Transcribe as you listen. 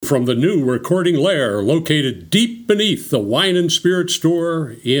from the new recording lair located deep beneath the Wine and Spirit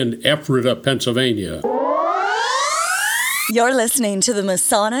store in Ephrata, Pennsylvania. You're listening to the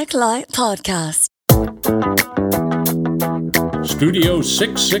Masonic Light Podcast. Studio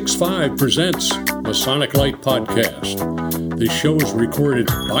 665 presents Masonic Light Podcast. This show is recorded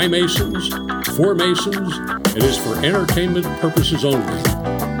by Masons, for Masons, and is for entertainment purposes only.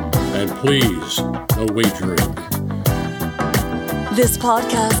 And please, no wagering. This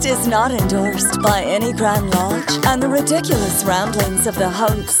podcast is not endorsed by any Grand Lodge, and the ridiculous ramblings of the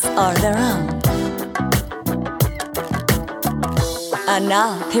hosts are their own. And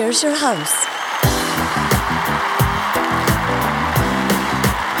now, here's your host.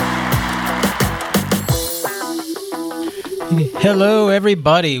 Hello,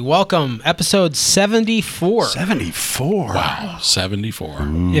 everybody. Welcome. Episode 74. 74? Wow, 74.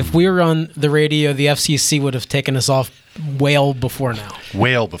 If we were on the radio, the FCC would have taken us off well before now.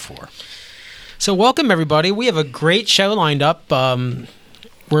 Whale before. So welcome, everybody. We have a great show lined up.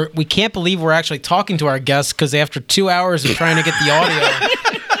 We can't believe we're actually talking to our guests because after 2 hours of trying to get the audio,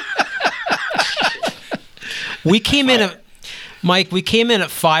 we came in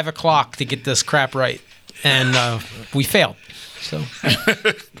at 5 o'clock to get this crap right, and we failed. So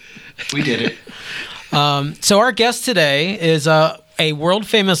We did it. So our guest today is a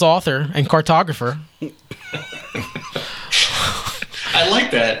world-famous author and cartographer. I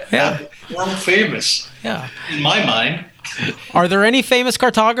like that. Yeah. World famous. Yeah. In my mind. Are there any famous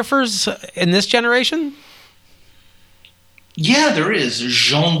cartographers in this generation? Yeah, there is.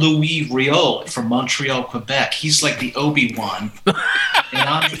 Jean-Louis Riault from Montreal, Quebec. He's like the Obi-Wan. And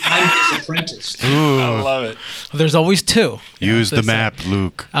I'm his apprentice. Ooh, I love it. There's always two. use the map,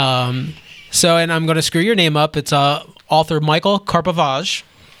 Luke. And I'm going to screw your name up. It's author Michael Karpovaz.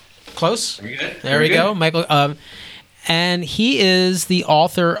 Close? Very good. There we go. Michael. And he is the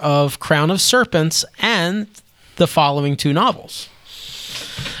author of Crown of Serpents and the following two novels.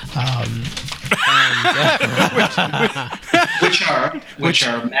 Which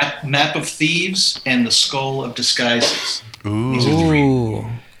are Map of Thieves and The Skull of Disguises. Ooh. These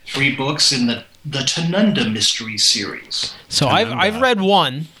are three books in the Tanunda Mystery series. So I've read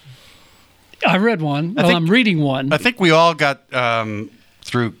one. I read one. I'm reading one. I think we all got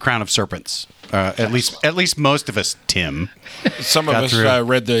through Crown of Serpents. At least most of us, Tim. Some of us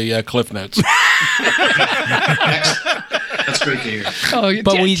read the Cliff Notes. That's great to hear. Oh,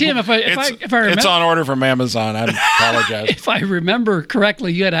 But Tim, if I remember, It's on order from Amazon. I apologize. if I remember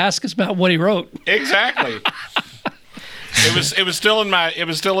correctly, you had to ask us about what he wrote. Exactly. It was still in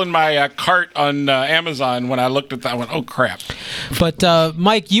my cart on Amazon when I looked at that. I went, oh crap! But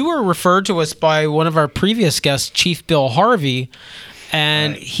Mike, you were referred to us by one of our previous guests, Chief Bill Harvey,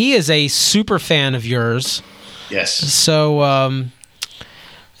 and he is a super fan of yours. Yes. So,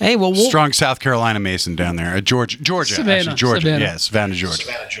 hey, well, Strong South Carolina Mason down there. Georgia. Savannah. Actually, Georgia. Savannah. Yes, Savannah, Georgia.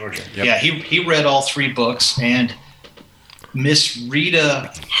 Savannah, Georgia. Yep. Yeah, he read all three books, and Miss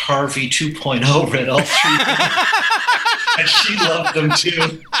Rita Harvey 2.0 read all three books, and she loved them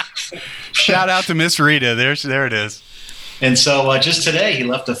too. Shout out to Miss Rita. There it is. And so just today, he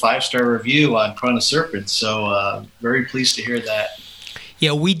left a 5-star review on Crown of Serpents, so very pleased to hear that.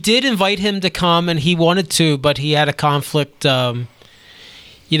 Yeah, we did invite him to come, and he wanted to, but he had a conflict.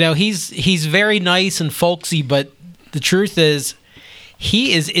 He's very nice and folksy, but the truth is,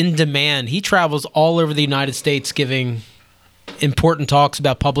 he is in demand. He travels all over the United States giving important talks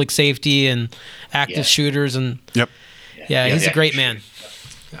about public safety and active shooters, and Yep. he's a great man.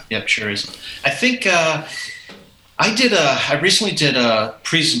 Yep, sure is. I think I recently did a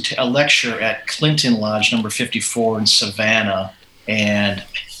lecture at Clinton Lodge number 54 in Savannah, and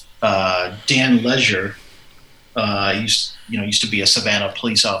Dan Leisure used to be a Savannah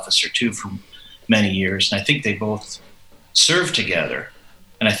police officer too for many years, and I think they both served together.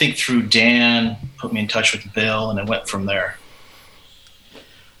 And I think through Dan put me in touch with Bill, and I went from there.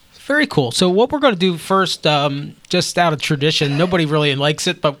 Very cool. So what we're going to do first, just out of tradition, nobody really likes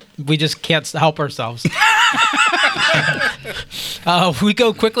it, but we just can't help ourselves. We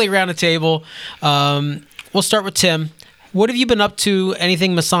go quickly around the table. We'll start with Tim. What have you been up to,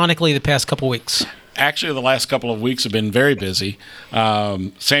 anything Masonically, the past couple weeks? Actually, the last couple of weeks have been very busy.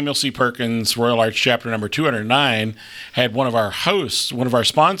 Samuel C. Perkins, Royal Arch Chapter number 209, had one of our hosts, one of our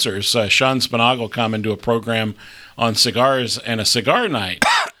sponsors, Sean Spinagle, come and do a program on cigars and a cigar night.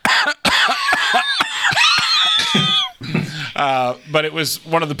 But it was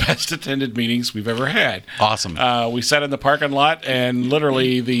one of the best attended meetings we've ever had. Awesome. We sat in the parking lot, and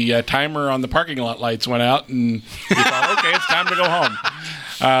literally the timer on the parking lot lights went out, and we thought, okay, it's time to go home.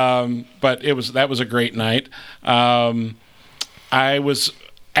 But that was a great night. I was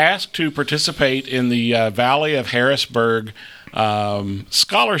asked to participate in the Valley of Harrisburg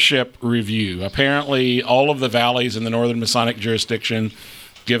scholarship review. Apparently, all of the valleys in the Northern Masonic jurisdiction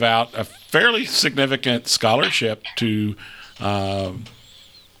give out a fairly significant scholarship to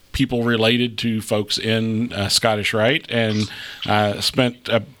people related to folks in Scottish Rite, and spent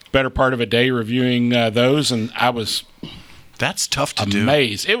a better part of a day reviewing those, and I was That's tough to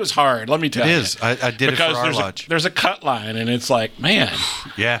amazed. It was hard, let me tell you. It is. I did it for our lodge. There's a cut line, and it's like, man.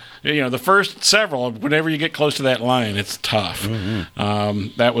 Yeah. The first several, whenever you get close to that line, it's tough.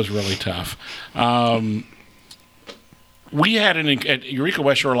 Mm-hmm. That was really tough. We had at Eureka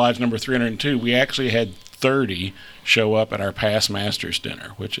West Shore Lodge number 302, we actually had 30 show up at our past masters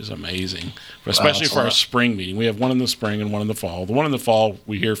dinner, which is amazing, especially for our spring meeting. We have one in the spring and one in the fall. The one in the fall,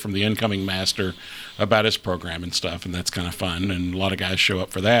 we hear from the incoming master about his program and stuff, and that's kind of fun, and a lot of guys show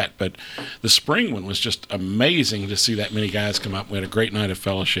up for that. But the spring one was just amazing to see that many guys come up. We had a great night of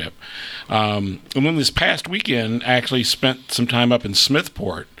fellowship. And then this past weekend, I actually spent some time up in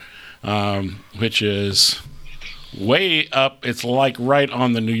Smithport, which is way up. It's like right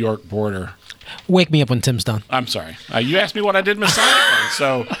on the New York border. Wake me up when Tim's done. I'm sorry. You asked me what I did Masonically,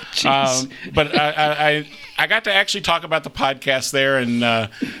 so but I got to actually talk about the podcast there, and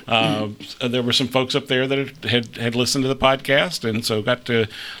there were some folks up there that had listened to the podcast, and so got to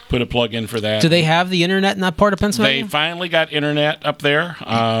put a plug in for that. Do they have the internet in that part of Pennsylvania? They finally got internet up there.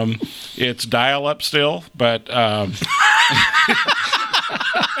 It's dial-up still, but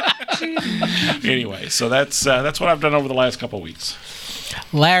anyway, so that's what I've done over the last couple of weeks.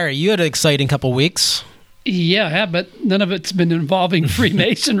 Larry, you had an exciting couple weeks. Yeah, I have, but none of it's been involving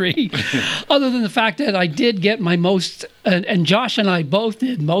Freemasonry, other than the fact that I did get my most, and Josh and I both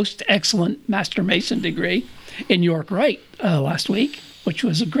did most excellent Master Mason degree in York Rite last week, which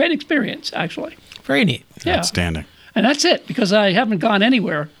was a great experience, actually. Very neat. Yeah. Outstanding. And that's it, because I haven't gone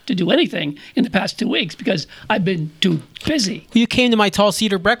anywhere to do anything in the past 2 weeks because I've been too busy. You came to my Tall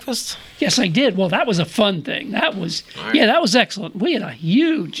Cedar breakfast? Yes, I did. Well, that was a fun thing. That was excellent. We had a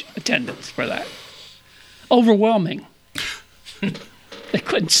huge attendance for that. Overwhelming. They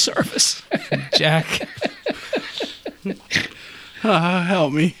couldn't serve us. Jack.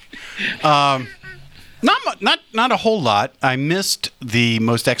 Help me. Not a whole lot. I missed the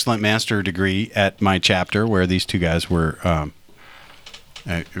most excellent master degree at my chapter, where these two guys were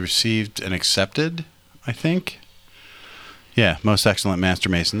received and accepted, I think. Yeah, most excellent master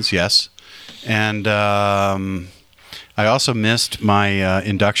masons. Yes, and I also missed my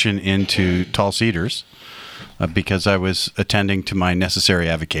induction into Tall Cedars because I was attending to my necessary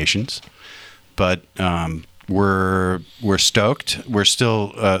avocations. But we're stoked. We're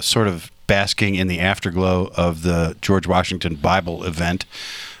still sort of basking in the afterglow of the George Washington Bible event.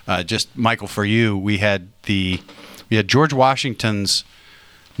 Just Michael, for you, we had George Washington's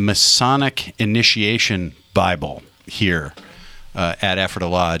Masonic Initiation Bible here at Ephrata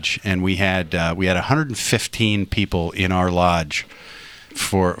Lodge, and we had 115 people in our lodge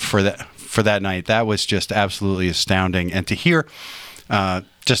for that night. That was just absolutely astounding, and to hear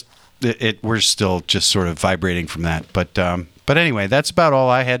we're still just sort of vibrating from that. But anyway, that's about all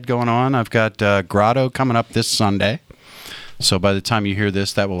I had going on. I've got Grotto coming up this Sunday. So by the time you hear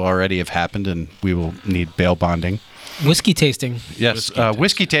this, that will already have happened, and we will need bail bonding. Whiskey tasting. Yes,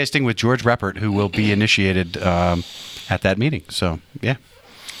 whiskey tasting with George Reppert, who will be initiated at that meeting. So, yeah.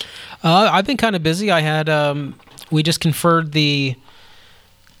 I've been kind of busy. I had we just conferred the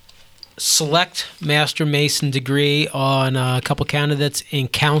select Master Mason degree on a couple candidates in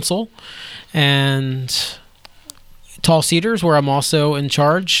council, and Tall Cedars, where I'm also in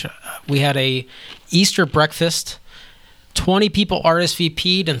charge. We had a Easter breakfast. 20 people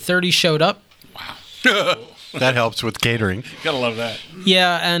RSVP'd and 30 showed up. Wow. That helps with catering. Gotta love that.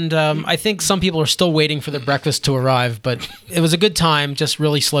 Yeah, and I think some people are still waiting for the breakfast to arrive, but it was a good time, just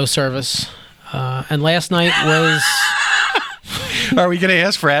really slow service. And last night was... Are we going to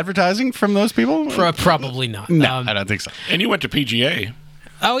ask for advertising from those people? Probably not. No, I don't think so. And you went to PGA.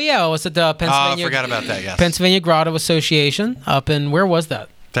 Oh, yeah. I was at the Pennsylvania... I forgot about that, yes. Pennsylvania Grotto Association up in... Where was that?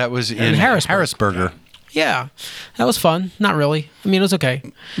 That was in Harrisburg. Yeah. That was fun. Not really. I mean, it was okay.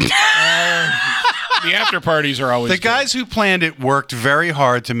 The after parties are always The guys who planned it worked very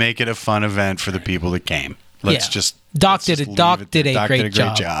hard to make it a fun event for the people that came. Doc did a great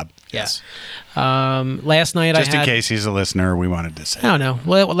job. Yes. Last night Just in case he's a listener, we wanted to say. I don't know.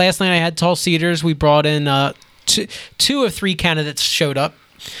 Well, last night I had Tall Cedars. We brought in two of three candidates showed up.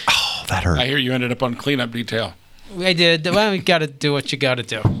 Oh, that hurt. I hear you ended up on cleanup detail. I did. Well, you got to do what you got to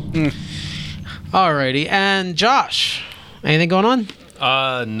do. Alrighty. And Josh, anything going on?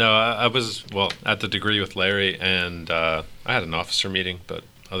 No, I was, at the degree with Larry, and I had an officer meeting, but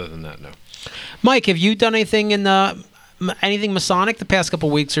other than that, no. Mike, have you done anything in anything Masonic the past couple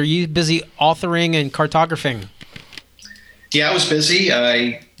of weeks? Are you busy authoring and cartographing? Yeah, I was busy.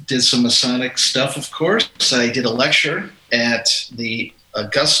 I did some Masonic stuff, of course. I did a lecture at the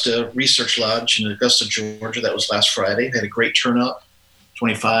Augusta Research Lodge in Augusta, Georgia. That was last Friday. They had a great turnout.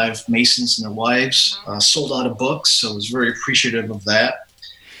 25 Masons and their wives, sold out of books, so I was very appreciative of that.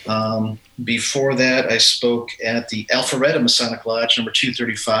 Before that, I spoke at the Alpharetta Masonic Lodge, number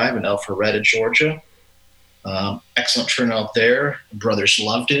 235 in Alpharetta, Georgia. Excellent turnout there. Brothers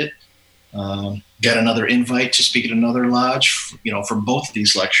loved it. Got another invite to speak at another lodge, for both of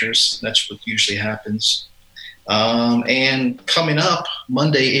these lectures. That's what usually happens. And coming up,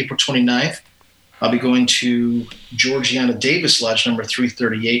 Monday, April 29th, I'll be going to Georgiana Davis Lodge number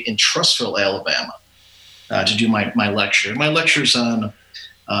 338 in Trussville, Alabama, to do my lecture. My lecture's on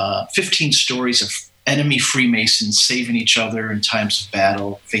 15 stories of enemy Freemasons saving each other in times of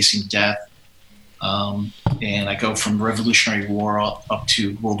battle, facing death. And I go from the Revolutionary War up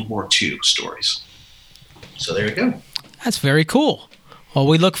to World War II stories. So there you go. That's very cool. Well,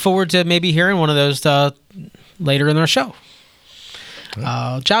 we look forward to maybe hearing one of those later in our show.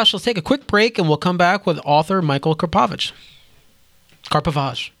 Josh, let's take a quick break, and we'll come back with author Michael Karpovich.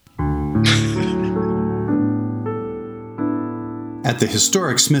 At the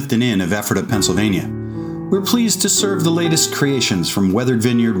historic Smithton Inn of Ephrata, Pennsylvania, we're pleased to serve the latest creations from Weathered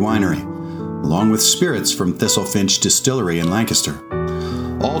Vineyard Winery, along with spirits from Thistlefinch Distillery in Lancaster,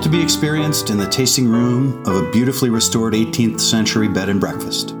 all to be experienced in the tasting room of a beautifully restored 18th century bed and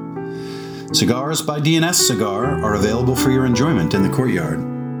breakfast. Cigars by D&S Cigar are available for your enjoyment in the courtyard.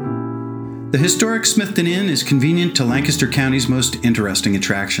 The historic Smithton Inn is convenient to Lancaster County's most interesting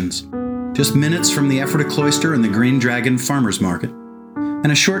attractions. Just minutes from the Ephrata Cloister and the Green Dragon Farmers Market.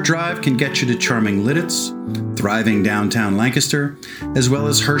 And a short drive can get you to charming Lidditz, thriving downtown Lancaster, as well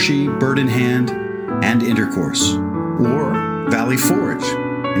as Hershey, Bird in Hand, and Intercourse. Or Valley Forge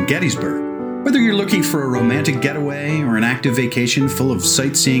and Gettysburg. Whether you're looking for a romantic getaway or an active vacation full of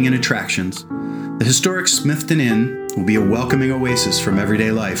sightseeing and attractions, the historic Smithton Inn will be a welcoming oasis from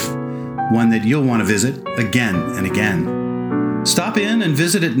everyday life, one that you'll want to visit again and again. Stop in and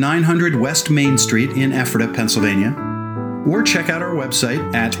visit at 900 West Main Street in Ephrata, Pennsylvania, or check out our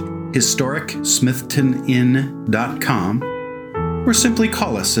website at historicsmithtoninn.com, or simply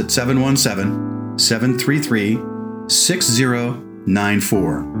call us at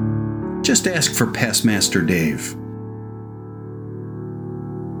 717-733-6094. Just ask for Pastmaster Dave.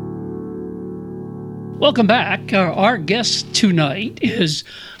 Welcome back. Our guest tonight is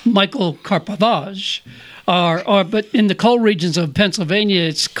Michael Karpovich. But in the coal regions of Pennsylvania,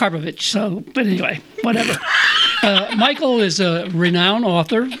 it's Karpovich. So, but anyway, whatever. Michael is a renowned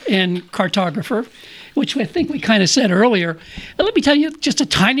author and cartographer, which I think we kind of said earlier. And let me tell you just a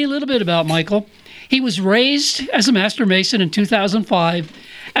tiny little bit about Michael. He was raised as a Master Mason in 2005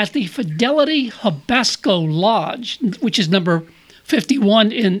 at the Fidelity Habasco Lodge, which is number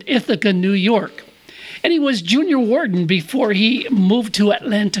 51 in Ithaca, New York. And he was junior warden before he moved to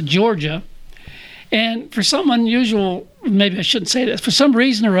Atlanta, Georgia. And for some unusual, maybe I shouldn't say this, for some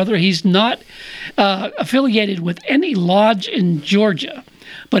reason or other, he's not affiliated with any lodge in Georgia.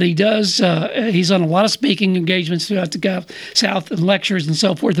 But he does, he's on a lot of speaking engagements throughout the South and lectures and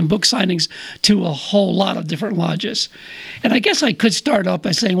so forth and book signings to a whole lot of different lodges. And I guess I could start off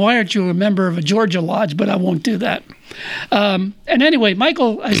by saying, why aren't you a member of a Georgia lodge? But I won't do that. And anyway,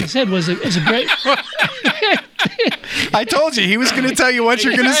 Michael, as I said, is a great... I told you he was going to tell you what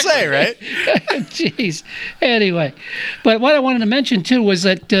you're going to say, right? Jeez. Anyway, but what I wanted to mention, too, was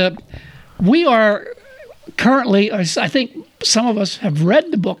that we are currently, I think some of us have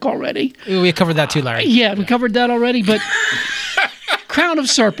read the book already. We covered that too, Larry. Yeah, we covered that already, but Crown of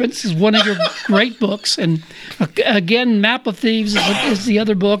Serpents is one of your great books. And again, Map of Thieves is the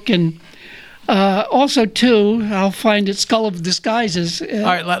other book. And also, too, I'll find it, Skull of Disguises. All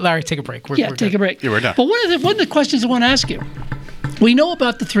right, Larry, take a break. We're take a break. Yeah, we're done. But one of the questions I want to ask you, we know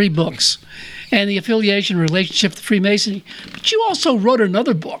about the three books and the affiliation relationship to Freemasonry, but you also wrote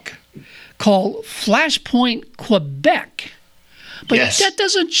another book called Flashpoint Quebec. But yes. That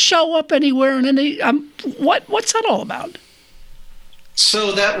doesn't show up anywhere in any. What's that all about?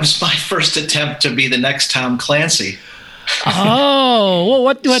 So that was my first attempt to be the next Tom Clancy. Oh, well,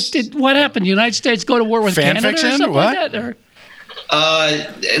 what happened? The United States go to war with Fan Canada fiction? or something What? like that? Or?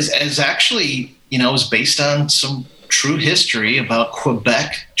 As actually, it was based on some true history about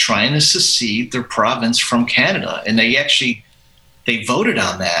Quebec trying to secede their province from Canada, and they voted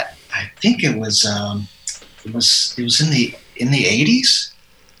on that. I think it was in the 80s,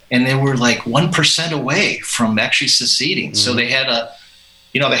 and they were like 1% away from actually seceding. Mm-hmm. So they had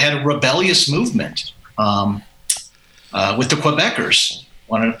they had a rebellious movement with the Quebecers,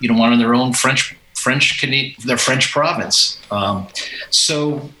 wanted their own French province.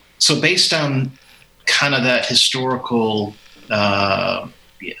 So based on kind of that historical,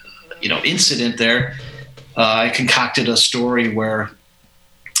 incident there, I concocted a story where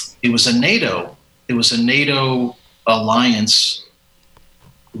it was a NATO alliance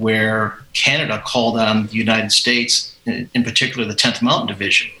where Canada called on the United States, in particular the 10th Mountain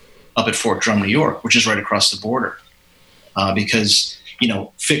Division, up at Fort Drum, New York, which is right across the border. Because,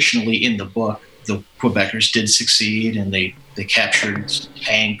 fictionally in the book, the Quebecers did succeed, and they captured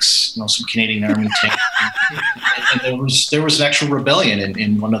tanks, some Canadian Army tanks, and there was an actual rebellion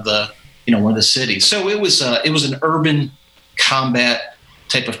in one of the cities. So it was an urban combat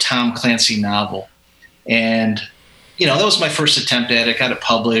type of Tom Clancy novel, and that was my first attempt at it. Got it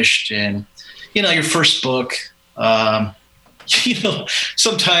published, and your first book,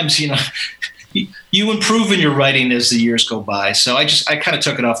 sometimes you improve in your writing as the years go by. So I kind of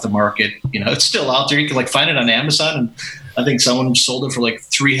took it off the market. It's still out there. You can find it on Amazon, and I think someone sold it for like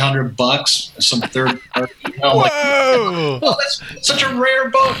 $300. Some third party. Whoa! That's such a rare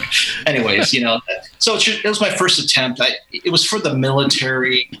book. Anyways, so it was my first attempt. It was for the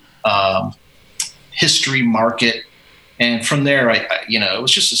military history market. And from there, it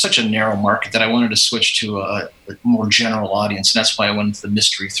was just such a narrow market that I wanted to switch to a more general audience. And that's why I went into the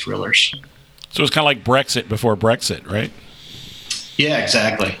mystery thrillers. So it's kind of like Brexit before Brexit, right? Yeah,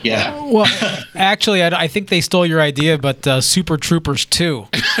 exactly. Yeah. Well, actually, I think they stole your idea, but Super Troopers 2.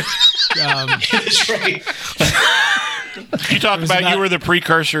 That's right. You talk about you were the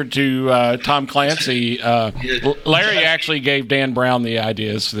precursor to Tom Clancy. Larry actually gave Dan Brown the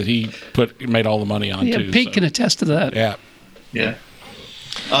ideas that he made all the money on, too. Pete can attest to that. Yeah. Yeah.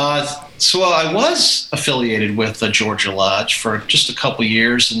 So I was affiliated with the Georgia Lodge for just a couple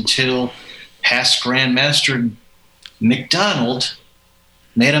years until past Grand Master McDonald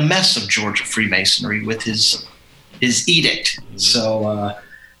made a mess of Georgia Freemasonry with his edict. So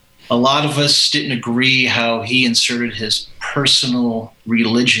a lot of us didn't agree how he inserted his personal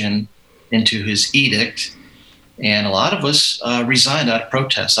religion into his edict, and a lot of us resigned out of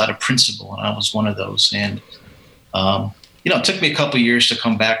protest, out of principle, and I was one of those. And it took me a couple of years to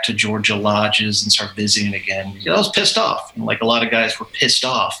come back to Georgia lodges and start visiting again. I was pissed off, and like a lot of guys were pissed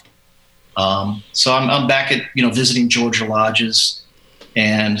off. So I'm back at visiting Georgia lodges,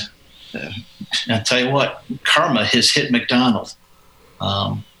 and I'll tell you what, karma has hit McDonald.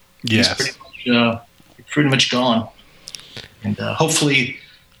 Yes. He's pretty much gone, and hopefully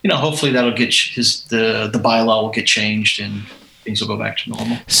that'll get the bylaw will get changed and things will go back to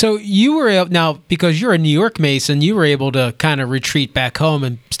normal. So you were now, because you're a New York Mason, you were able to kind of retreat back home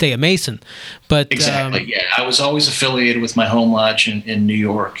and stay a Mason. But exactly, yeah, I was always affiliated with my home lodge in New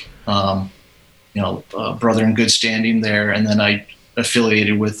York. Brother in good standing there, and then I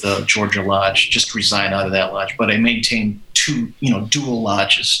affiliated with Georgia Lodge. Just resigned out of that lodge, but I maintained two dual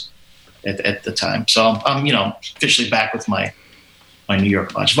lodges at the time. So I'm officially back with my New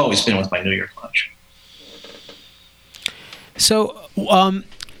York lodge. I've always been with my New York lodge. So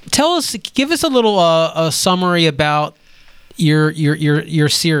give us a little a summary about your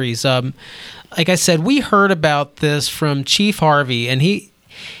series. Like I said, we heard about this from Chief Harvey, and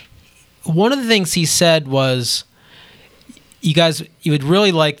one of the things he said was, you would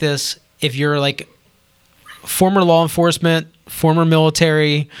really like this if you're like former law enforcement, former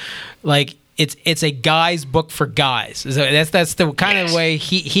military, like it's a guy's book for guys. So that's the kind of way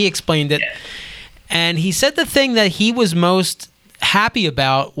he explained it. Yeah. And he said the thing that he was most happy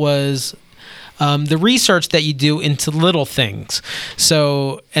about was the research that you do into little things.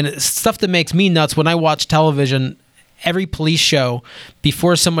 So, and it's stuff that makes me nuts when I watch television. Every police show,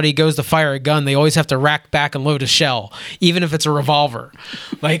 before somebody goes to fire a gun, they always have to rack back and load a shell, even if it's a revolver.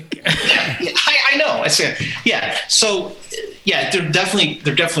 Like, I know. Yeah. So, yeah, they're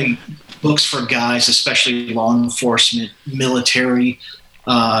definitely books for guys, especially law enforcement, military.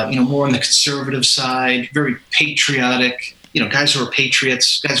 More on the conservative side, very patriotic. Guys who are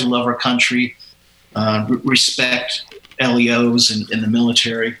patriots, guys who love our country, respect LEOs in the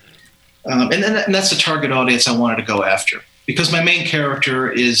military. And that's the target audience I wanted to go after, because my main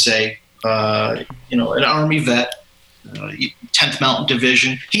character is an Army vet, 10th Mountain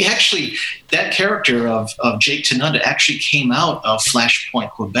Division. That character of Jake Tanunda actually came out of Flashpoint,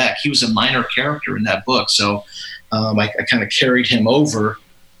 Quebec. He was a minor character in that book, so I kind of carried him over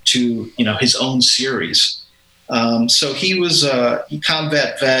to his own series. So he was a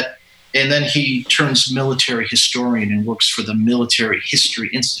combat vet. And then he turns military historian and works for the Military History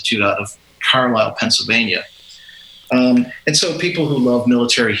Institute out of Carlisle, Pennsylvania. And so people who love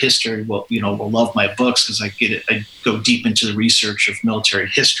military history will love my books because I go deep into the research of military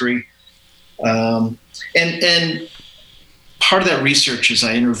history. And part of that research is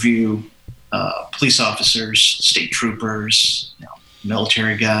I interview police officers, state troopers,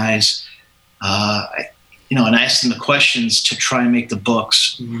 military guys, and I ask them the questions to try and make the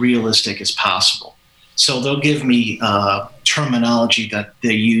books realistic as possible. So they'll give me terminology that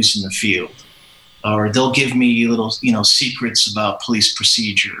they use in the field, or they'll give me little, secrets about police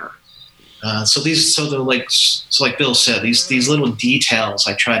procedure. So they're like Bill said, these little details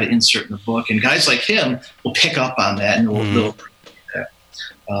I try to insert in the book, and guys like him will pick up on that and they'll appreciate that.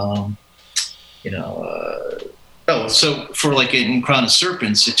 So for like in Crown of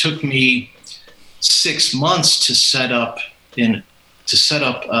Serpents, it took me 6 months to set up a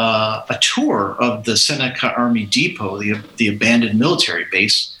tour of the Seneca Army Depot, the abandoned military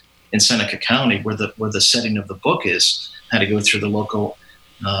base in Seneca County, where the setting of the book is. I had to go through the local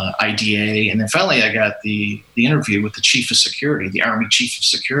IDA, and then finally I got the interview with the chief of security, the Army chief of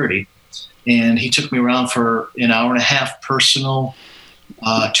security, and he took me around for an hour and a half personal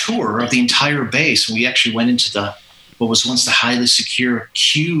tour of the entire base. And we actually went into what was once the highly secure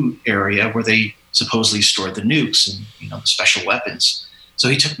Q area where they supposedly stored the nukes and the special weapons. So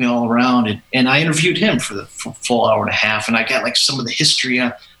he took me all around, and I interviewed him for the full hour and a half, and I got like some of the history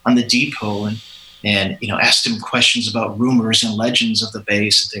on the depot, and asked him questions about rumors and legends of the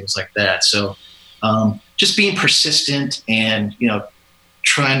base and things like that. So just being persistent and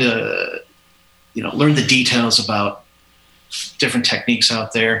trying to learn the details about different techniques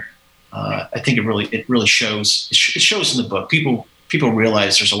out there. I think it really shows. It shows in the book. People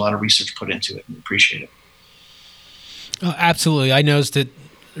realize there's a lot of research put into it and appreciate it. Oh, absolutely. I noticed it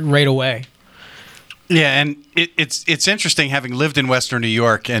right away. Yeah, and it's interesting having lived in Western New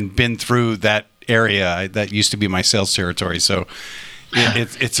York and been through that area that used to be my sales territory. So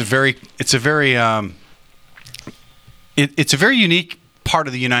it's a very unique part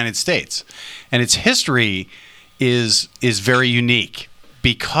of the United States, and its history is very unique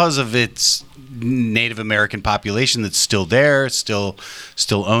because of its Native American population that's still there, still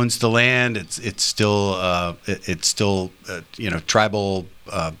owns the land. It's still tribal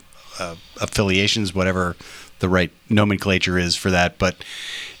affiliations, whatever the right nomenclature is for that. But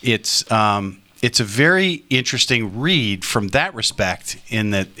it's a very interesting read from that respect, in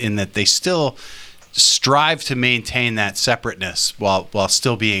that they still strive to maintain that separateness while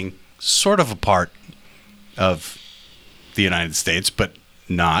still being sort of a part of the United States, but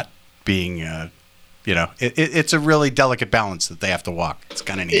not being, it's a really delicate balance that they have to walk. It's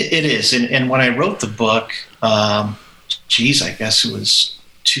kind of neat. It is. And when I wrote the book, I guess it was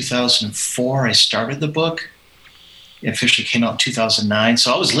 2004, I started the book. It officially came out in 2009.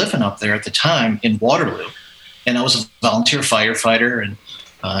 So I was living up there at the time in Waterloo, and I was a volunteer firefighter and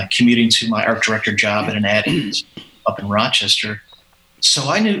commuting to my art director job at an ad agency up in Rochester. So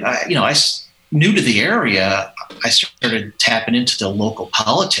I knew, new to the area, I started tapping into the local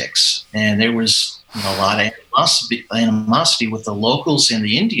politics, and there was a lot of animosity with the locals and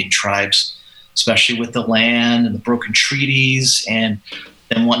the Indian tribes, especially with the land and the broken treaties, and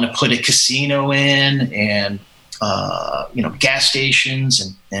them wanting to put a casino in, and gas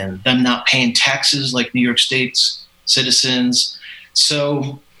stations, and them not paying taxes like New York State's citizens.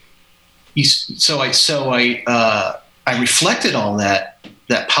 So I reflected all that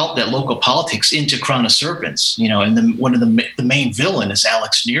local politics into Crown of Serpents, and one of the main villain is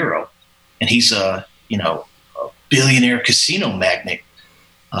Alex Nero, and he's a billionaire casino magnate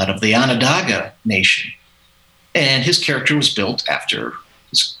out of the Onondaga Nation, and his character was built after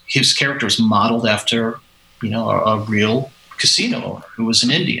his character was modeled after a real casino owner who was an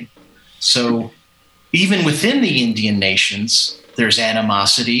Indian. So even within the Indian nations, there's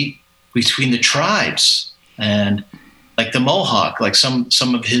animosity between the tribes, and like the Mohawk, like some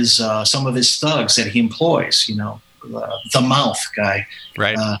of his thugs that he employs, the Mouth guy,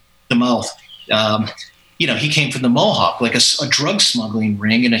 right? The Mouth, he came from the Mohawk, like a drug smuggling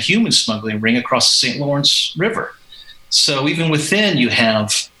ring and a human smuggling ring across the St. Lawrence River. So even within, you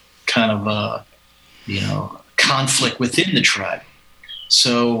have kind of a conflict within the tribe.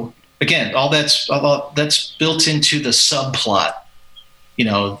 So again, all that's built into the subplot,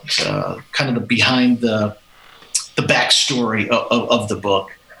 kind of the behind the backstory of the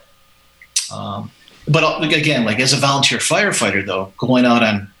book. But again, like as a volunteer firefighter, though, going out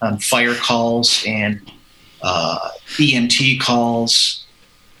on fire calls and EMT calls,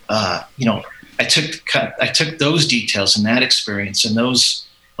 I took those details and that experience, and those,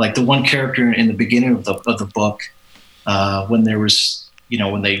 like the one character in the beginning of the book, when there was,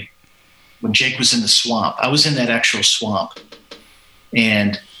 when they when Jake was in the swamp. I was in that actual swamp.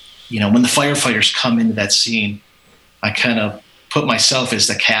 And, when the firefighters come into that scene, I kind of put myself as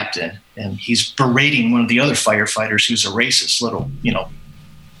the captain, and he's berating one of the other firefighters who's a racist little,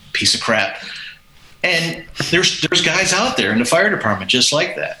 piece of crap. And there's guys out there in the fire department just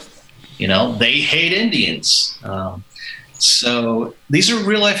like that. They hate Indians. So these are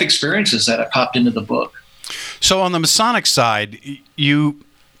real life experiences that I popped into the book. So on the Masonic side, you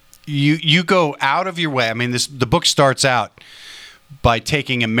go out of your way. I mean, the book starts out by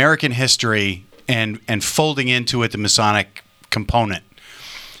taking American history and folding into it the Masonic component,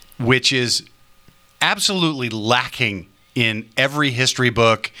 which is absolutely lacking in every history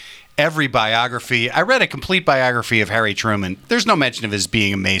book, every biography. I read a complete biography of Harry Truman. There's no mention of his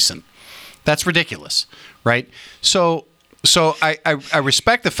being a Mason. That's ridiculous, right? So I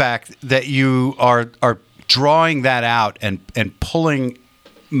respect the fact that you are drawing that out and pulling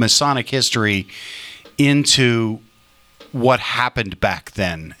Masonic history into what happened back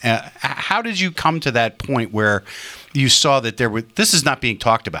then. How did you come to that point where you saw that this is not being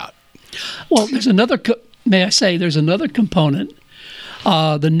talked about? Well, there's another component,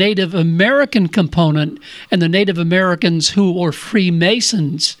 the Native American component, and the Native Americans who were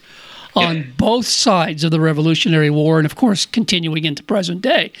Freemasons on both sides of the Revolutionary War, and of course continuing into present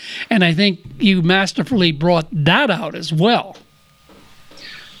day. And I think you masterfully brought that out as well.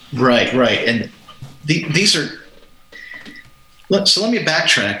 Right. And these are. So let me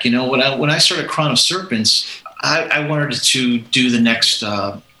backtrack. When I started Crown of Serpents, I wanted to do the next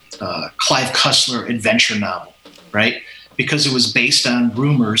Clive Cussler adventure novel, right? Because it was based on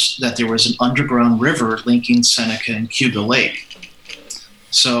rumors that there was an underground river linking Seneca and Cuba Lake.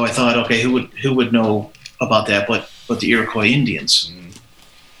 So I thought, okay, who would know about that but the Iroquois Indians?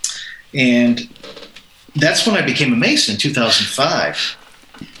 And that's when I became a Mason in 2005.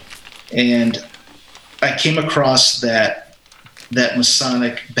 And I came across that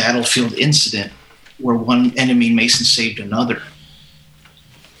Masonic battlefield incident where one enemy Mason saved another.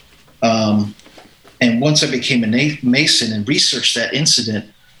 And once I became a Mason and researched that incident,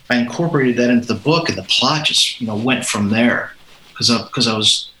 I incorporated that into the book, and the plot just went from there. Because I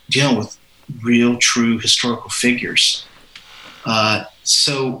was dealing with real, true historical figures.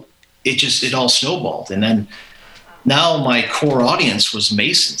 So it all snowballed. And then now my core audience was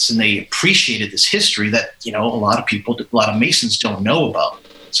Masons, and they appreciated this history that, a lot of Masons don't know about.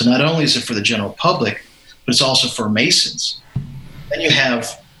 So not only is it for the general public, but it's also for Masons. Then you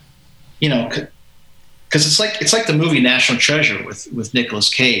have, because it's like the movie National Treasure with Nicolas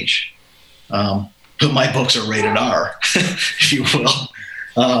Cage. But my books are rated R, if you will.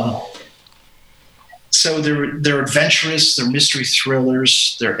 So they're adventurous, they're mystery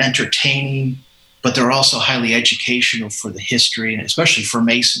thrillers, they're entertaining, but they're also highly educational for the history, and especially for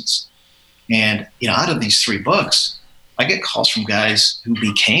Masons. And out of these 3 books, I get calls from guys who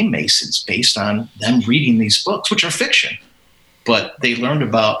became Masons based on them reading these books, which are fiction, but they learned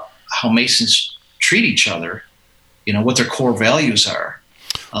about how Masons treat each other, what their core values are.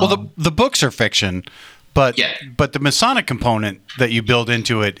 Well, the books are fiction, but the Masonic component that you build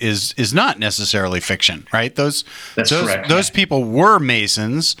into it is not necessarily fiction, right? That's correct. Those people were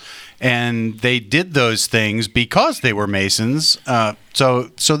Masons, and they did those things because they were Masons. So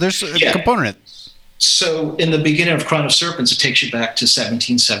there's a component. So in the beginning of Crown of Serpents, it takes you back to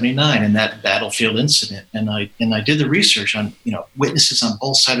 1779 and that battlefield incident, and I did the research on witnesses on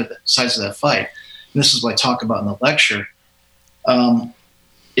both sides of that fight. And this is what I talk about in the lecture.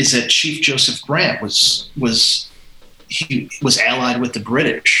 Is that Chief Joseph Grant was allied with the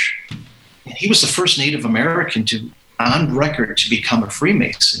British. And he was the first Native American on record to become a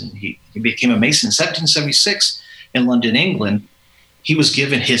Freemason. He became a Mason in 1776 in London, England. He was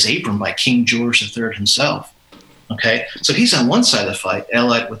given his apron by King George III himself. Okay, so he's on one side of the fight,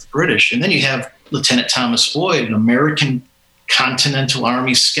 allied with the British. And then you have Lieutenant Thomas Boyd, an American Continental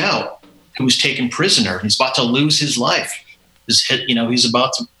Army scout who was taken prisoner. He's about to lose his life. He's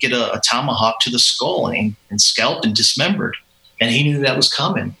about to get a tomahawk to the skull and scalped and dismembered. And he knew that was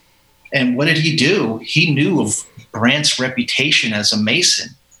coming. And what did he do? He knew of Brandt's reputation as a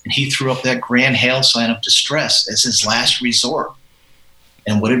Mason, and he threw up that grand hail sign of distress as his last resort.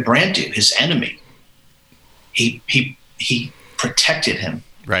 And what did Brandt do? His enemy. He protected him.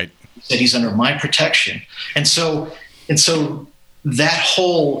 Right. He said, he's under my protection. And so that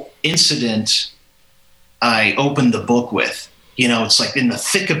whole incident I opened the book with. It's like in the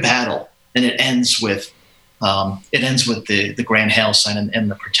thick of battle, and it ends with the grand hail sign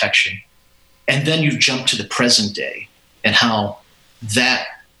and the protection. And then you jump to the present day and how that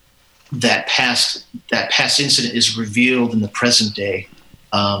past incident is revealed in the present day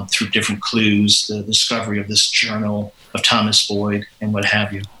through different clues, the discovery of this journal of Thomas Boyd and what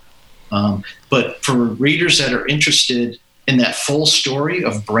have you. But for readers that are interested in that full story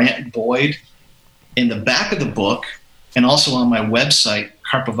of Brant Boyd, in the back of the book, and also on my website,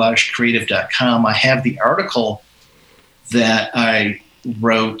 karpovagecreative.com, I have the article that I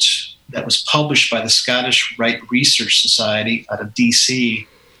wrote that was published by the Scottish Rite Research Society out of DC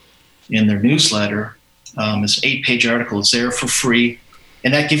in their newsletter. It's an 8-page article. It's there for free.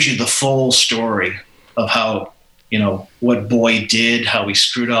 And that gives you the full story of how, what Boyd did, how he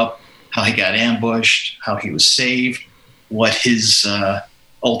screwed up, how he got ambushed, how he was saved, what his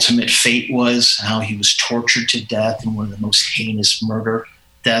ultimate fate was, how he was tortured to death in one of the most heinous murder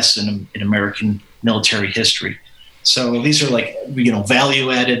deaths in American military history. So these are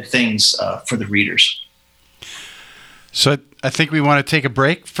value-added things for the readers. So I think we want to take a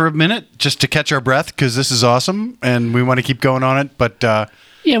break for a minute just to catch our breath, because this is awesome and we want to keep going on it. But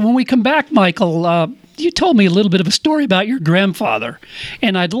when we come back, Michael, you told me a little bit of a story about your grandfather,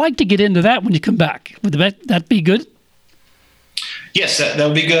 and I'd like to get into that when you come back. Would that be good? Yes, that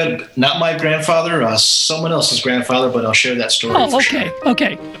would be good. Not my grandfather, someone else's grandfather, but I'll share that story. Oh, okay, sure.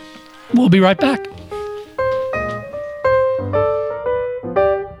 Okay. We'll be right back.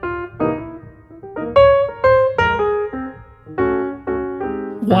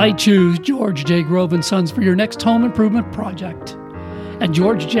 Why choose George J. Grove & Sons for your next home improvement project? At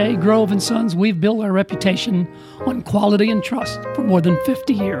George J. Grove & Sons, we've built our reputation on quality and trust for more than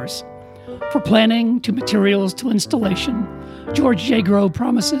 50 years. For planning to materials to installation, George J. Grove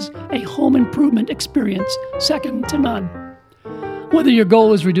promises a home improvement experience second to none. Whether your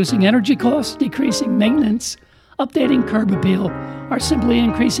goal is reducing energy costs, decreasing maintenance, updating curb appeal, or simply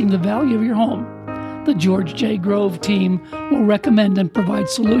increasing the value of your home, the George J. Grove team will recommend and provide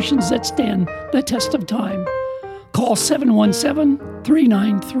solutions that stand the test of time. Call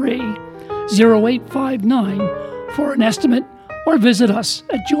 717-393-0859 for an estimate, or visit us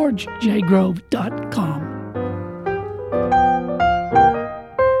at georgejgrove.com.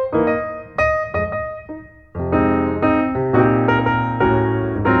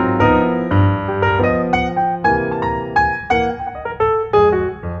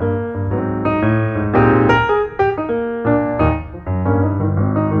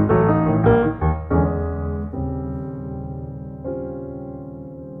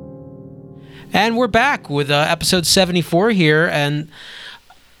 And we're back with episode 74 here. And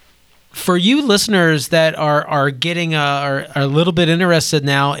for you listeners that are getting are a little bit interested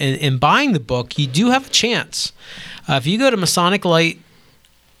now in buying the book, you do have a chance. If you go to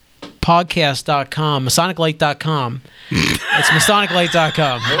MasonicLightPodcast.com, MasonicLight.com, it's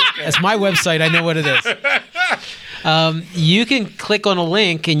MasonicLight.com. That's my website. I know what it is. You can click on a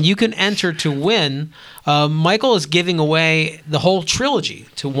link and you can enter to win. Michael is giving away the whole trilogy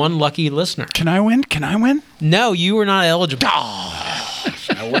to one lucky listener. Can I win? No, you are not eligible.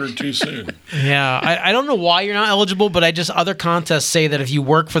 I ordered too soon. Yeah, I don't know why you're not eligible, but other contests say that if you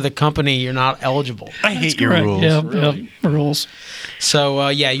work for the company, you're not eligible. I hate your rules. Yeah, rules. So,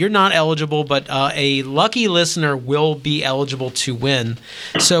 you're not eligible, but a lucky listener will be eligible to win.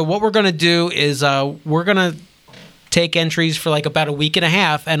 So what we're going to do is we're going to take entries for about a week and a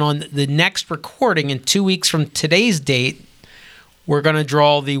half, and on the next recording in 2 weeks from today's date, we're going to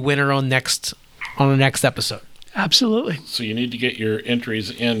draw the winner on the next episode. Absolutely. So you need to get your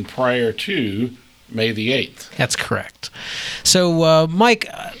entries in prior to May the 8th. That's correct. So, Mike,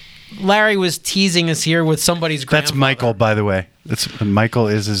 Larry was teasing us here with somebody's grandfather. That's Michael, by the way. Michael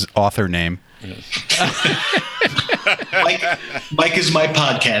is his author name. Yes. Mike is my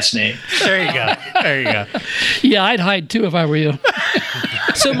podcast name. There you go. Yeah, I'd hide too if I were you.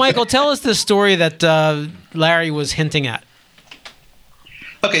 So, Michael, tell us the story that Larry was hinting at.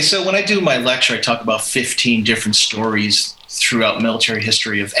 Okay, so when I do my lecture, I talk about 15 different stories throughout military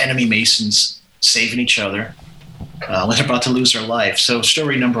history of enemy Masons saving each other when they're about to lose their life. So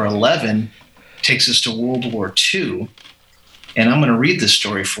story number 11 takes us to World War II. And I'm going to read this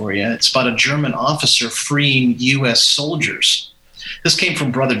story for you. It's about a German officer freeing U.S. soldiers. This came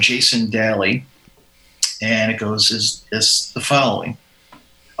from Brother Jason Daly, and it goes as the following.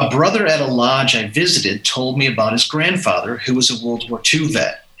 A brother at a lodge I visited told me about his grandfather, who was a World War II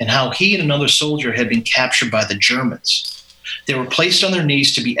vet, and how he and another soldier had been captured by the Germans. They were placed on their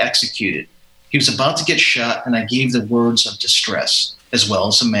knees to be executed. He was about to get shot, and I gave the words of distress, as well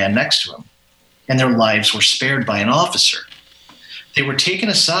as the man next to him, and their lives were spared by an officer. They were taken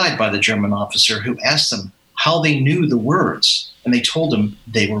aside by the German officer, who asked them how they knew the words, and they told him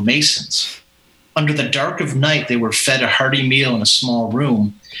they were Masons. Under the dark of night, they were fed a hearty meal in a small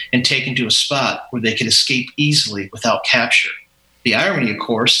room and taken to a spot where they could escape easily without capture. The irony, of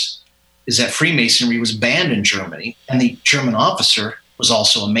course, is that Freemasonry was banned in Germany, and the German officer was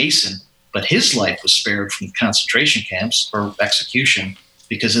also a Mason, but his life was spared from concentration camps or execution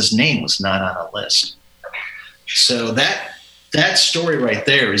because his name was not on a list. So that story right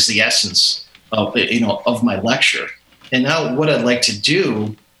there is the essence of my lecture. And now what I'd like to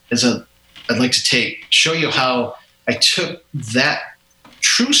do is I'd like to show you how I took that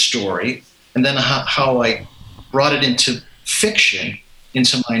true story and then how I brought it into fiction,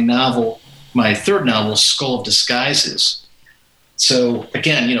 into my third novel, Skull of Disguises. So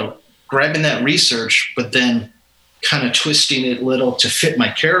again, grabbing that research, but then kind of twisting it a little to fit my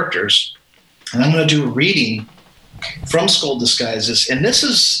characters. And I'm going to do a reading from Skull of Disguises. And this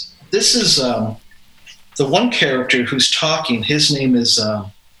is the one character who's talking. His name is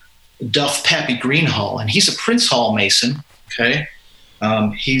Duff Pappy Greenhall, and he's a Prince Hall Mason. Okay,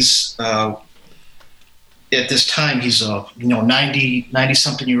 he's at this time he's a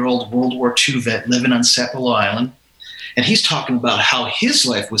 90-something year old World War II vet living on Sapelo Island, and he's talking about how his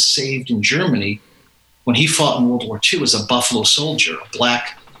life was saved in Germany when he fought in World War II as a Buffalo soldier, a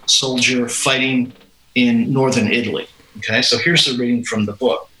black soldier fighting in northern Italy. Okay, so here's the reading from the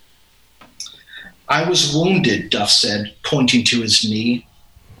book. I was wounded, Duff said, pointing to his knee.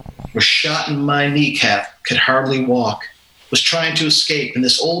 Was shot in my kneecap, could hardly walk. Was trying to escape, and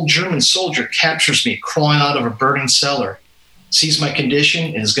this old German soldier captures me crawling out of a burning cellar. Sees my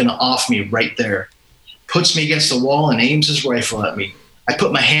condition and is going to off me right there. Puts me against the wall and aims his rifle at me. I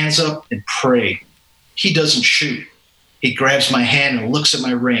put my hands up and pray. He doesn't shoot. He grabs my hand and looks at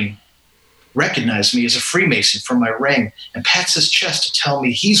my ring. Recognized me as a Freemason from my ring and pats his chest to tell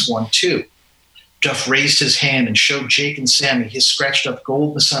me he's one too. Duff raised his hand and showed Jake and Sammy his scratched up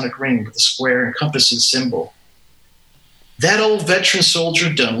gold Masonic ring with the square and compasses symbol. That old veteran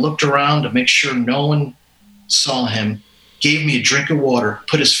soldier done looked around to make sure no one saw him, gave me a drink of water,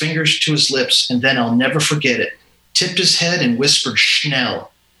 put his fingers to his lips, and then I'll never forget it. Tipped his head and whispered,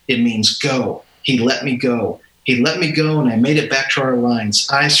 Schnell. It means go. He let me go. He let me go, and I made it back to our lines.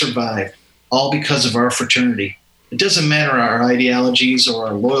 I survived, all because of our fraternity. It doesn't matter our ideologies or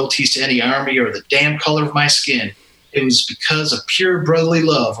our loyalties to any army or the damn color of my skin. It was because of pure brotherly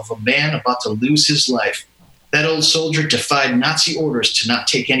love of a man about to lose his life. That old soldier defied Nazi orders to not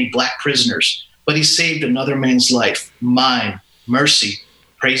take any black prisoners, but he saved another man's life, mine, mercy.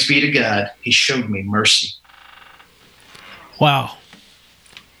 Praise be to God, he showed me mercy. Wow.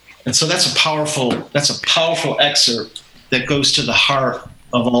 And so that's a powerful excerpt that goes to the heart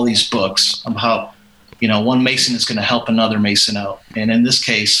of all these books of how, one Mason is going to help another Mason out. And in this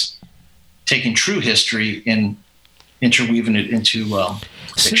case, taking true history and interweaving it into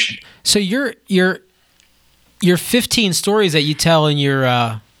fiction. So your 15 stories that you tell in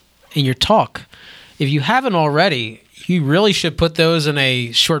your talk, if you haven't already, you really should put those in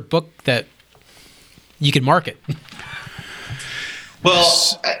a short book that you can market.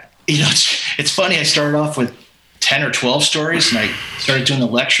 Well, it's funny. I started off with 10 or 12 stories, and I started doing the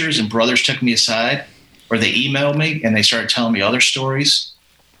lectures, and brothers took me aside, or they emailed me, and they started telling me other stories,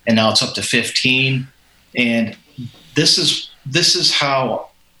 and now it's up to 15. And this is how,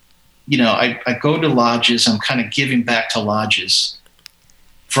 I go to lodges. I'm kind of giving back to lodges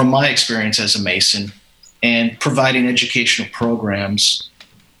from my experience as a Mason and providing educational programs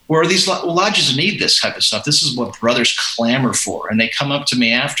where these lodges need this type of stuff. This is what brothers clamor for, and they come up to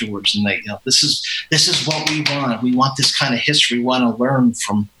me afterwards and they, this is what we want. We want this kind of history. We want to learn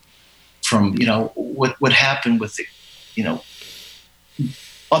from what happened with the,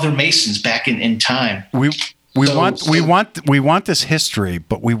 other Masons back in time. We want this history,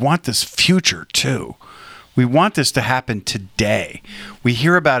 but we want this future too. We want this to happen today. We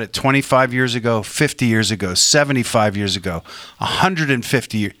hear about it 25 years ago, 50 years ago, 75 years ago,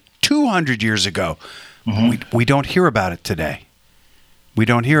 150, 200 years ago. Mm-hmm. We don't hear about it today.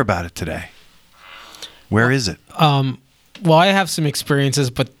 Where is it? Well, I have some experiences,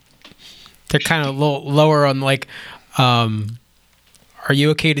 but they're kind of lower on are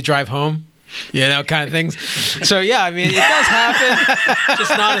you okay to drive home? Kind of things. So, yeah, I mean, it does happen,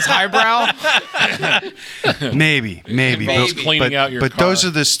 just not as highbrow. Maybe. Cleaning out your car. Those are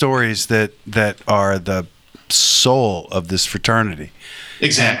the stories that are the soul of this fraternity.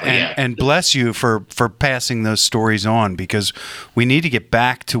 Exactly. And bless you for passing those stories on, because we need to get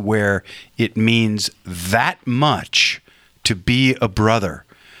back to where it means that much to be a brother,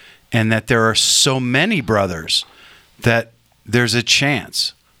 and that there are so many brothers that there's a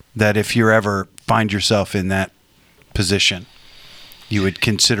chance that if you ever find yourself in that position, you would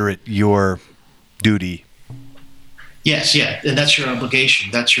consider it your duty. Yes, yeah, and that's your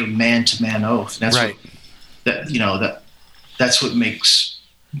obligation. That's your man-to-man oath. That's right. That's that's what makes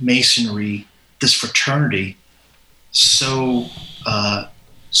Masonry, this fraternity, so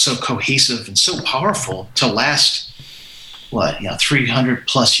cohesive and so powerful to last 300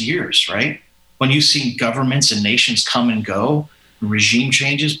 plus years, right? When you've seen governments and nations come and go, and regime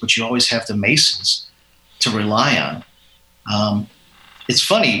changes, but you always have the Masons to rely on. It's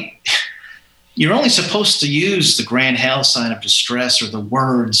funny, you're only supposed to use the grand hail sign of distress or the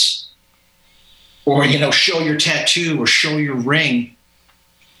words, or show your tattoo or show your ring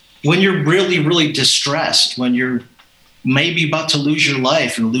when you're really, really distressed, when you're maybe about to lose your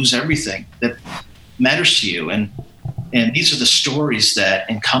life and lose everything that matters to you. And these are the stories that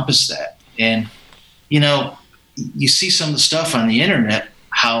encompass that. And, you see some of the stuff on the internet,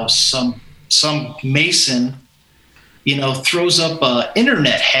 how some Mason, throws up a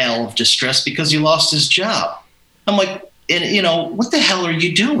internet hail of distress because he lost his job. I'm like, what the hell are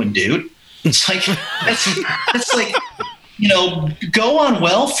you doing, dude? It's like, that's like, go on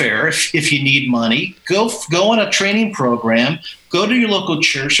welfare if you need money. Go on a training program. Go to your local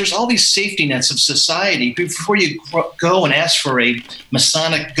church. There's all these safety nets of society before you go and ask for a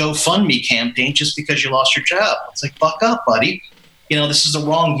Masonic GoFundMe campaign just because you lost your job. It's like, buck up, buddy. This is the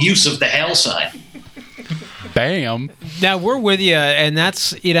wrong use of the hail sign. Bam. Now we're with you, and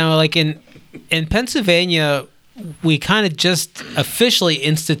that's like in Pennsylvania, we kind of just officially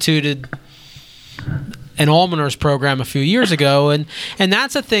instituted an almoners program a few years ago, and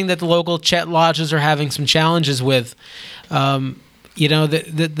that's a thing that the local Chet lodges are having some challenges with.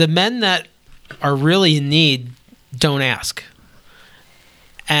 The men that are really in need don't ask,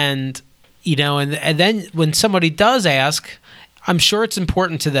 and then when somebody does ask, I'm sure it's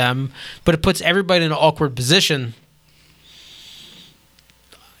important to them, but it puts everybody in an awkward position.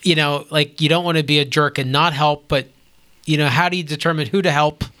 Like you don't want to be a jerk and not help, but how do you determine who to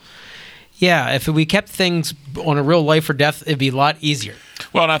help? Yeah, if we kept things on a real life or death, it'd be a lot easier.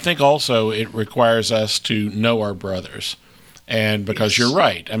 Well, and I think also it requires us to know our brothers. And because you're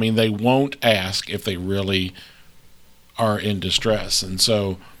right, I mean, they won't ask if they really are in distress. And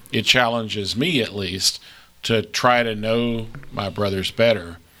so it challenges me, at least, to try to know my brothers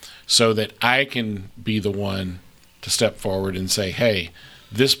better so that I can be the one to step forward and say, hey,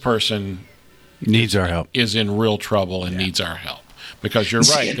 this person needs our help, is in real trouble and needs our help. Because you're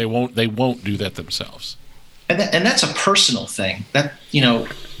right, they won't do that themselves. And that's a personal thing. That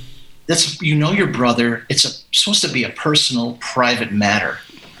that's your brother. It's supposed to be a personal, private matter.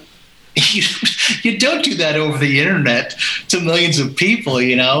 You don't do that over the internet to millions of people.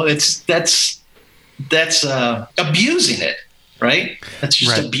 That's abusing it, right? That's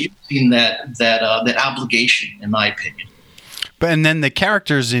just abusing that obligation, in my opinion. And then the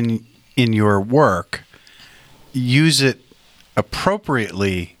characters in your work use it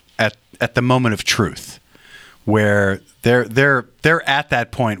appropriately at the moment of truth, where they're at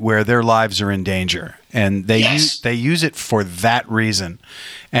that point where their lives are in danger, and they use it for that reason,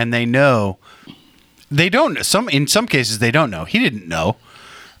 and they know they don't. In some cases they don't know. He didn't know.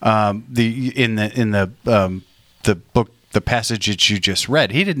 The book, the passage that you just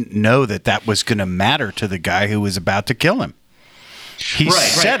read, he didn't know that was going to matter to the guy who was about to kill him. He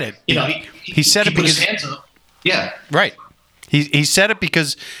said it. He said it because his hands up. Yeah. Right. He said it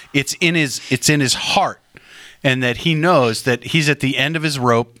because it's in his heart, and that he knows that he's at the end of his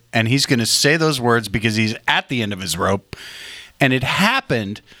rope, and he's going to say those words because he's at the end of his rope. And it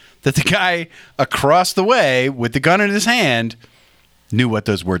happened that the guy across the way with the gun in his hand knew what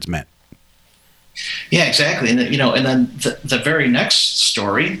those words meant. Yeah, exactly. And then the very next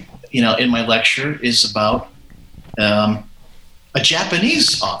story, in my lecture is about a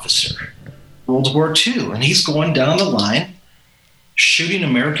Japanese officer, World War II, and he's going down the line, shooting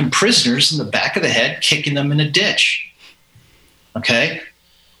American prisoners in the back of the head, kicking them in a ditch. Okay,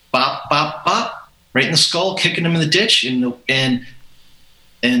 bop, bop, bop, right in the skull, kicking them in the ditch. And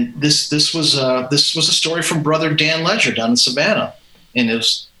this was a story from Brother Dan Ledger down in Savannah, and it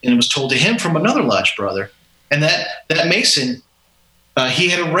was told to him from another lodge brother. And that Mason, he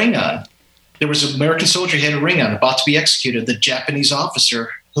had a ring on. There was an American soldier he had a ring on, about to be executed. The Japanese officer,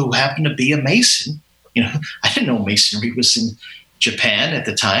 who happened to be a Mason, I didn't know Masonry was in Japan at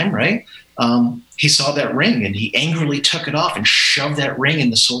the time, right? He saw that ring and he angrily took it off and shoved that ring in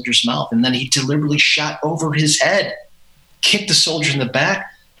the soldier's mouth. And then he deliberately shot over his head, kicked the soldier in the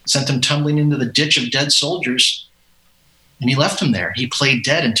back, sent him tumbling into the ditch of dead soldiers, and he left him there. He played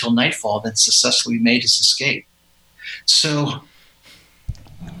dead until nightfall, then successfully made his escape. So,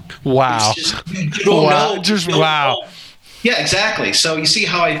 wow. Wow. Yeah, exactly. So you see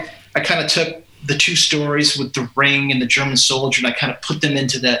how I kind of took the two stories with the ring and the German soldier, and I kind of put them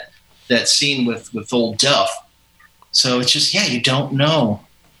into that scene with Old Duff. So it's just, you don't know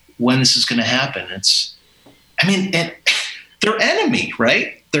when this is going to happen. And they're enemy,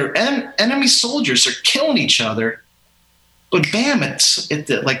 right? They're enemy soldiers. They're killing each other. But bam, at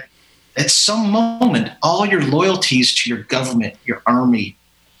some moment, all your loyalties to your government, your army,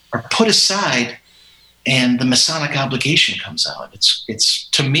 are put aside, and the Masonic obligation comes out. It's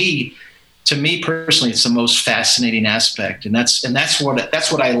to me personally, it's the most fascinating aspect, and that's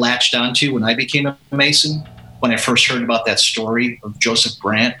what I latched onto when I became a Mason. When I first heard about that story of Joseph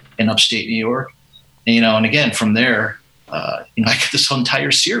Brant in upstate New York, and again from there, I got this whole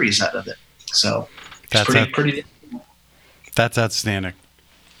entire series out of it. So it's pretty. That's outstanding.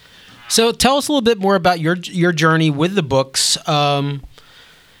 So tell us a little bit more about your journey with the books. When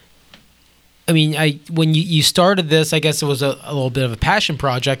you started this, I guess it was a little bit of a passion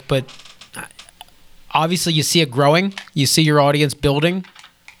project, but obviously you see it growing. You see your audience building.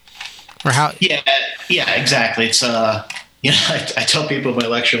 Or how? Yeah, exactly. It's I tell people in my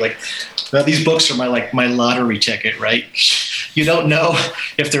lecture, these books are my lottery ticket, right? You don't know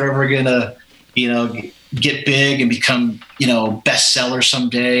if they're ever gonna, get big and become, bestseller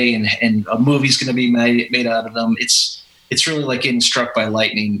someday, and a movie's gonna be made out of them. It's really like getting struck by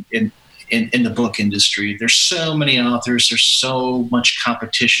lightning in the book industry. There's so many authors. There's so much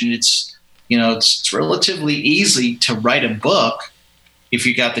competition. It's relatively easy to write a book if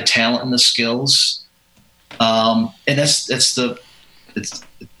you got the talent and the skills. And that's the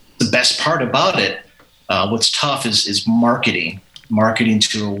best part about it. What's tough is marketing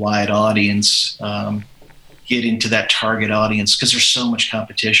to a wide audience, getting to that target audience, because there's so much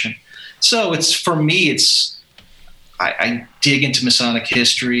competition. So I dig into Masonic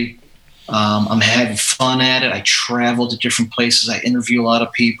history. I'm having fun at it. I travel to different places. I interview a lot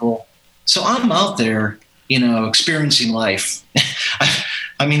of people. So I'm out there, experiencing life.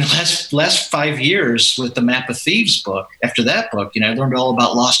 Last 5 years with the Map of Thieves book. After that book, I learned all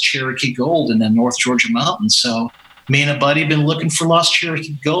about lost Cherokee gold in the North Georgia mountains. So me and a buddy have been looking for lost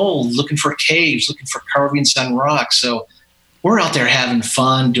Cherokee gold, looking for caves, looking for carvings on rocks. So we're out there having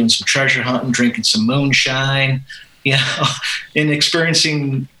fun, doing some treasure hunting, drinking some moonshine, and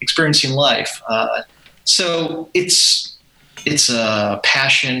experiencing life. So it's a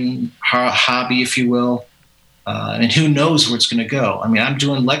passion, hobby, if you will. And who knows where it's going to go. I'm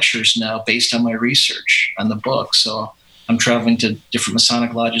doing lectures now based on my research on the book. So I'm traveling to different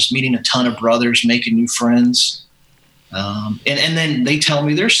Masonic lodges, meeting a ton of brothers, making new friends. And then they tell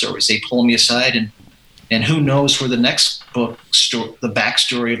me their stories. They pull me aside, and who knows where the next book, the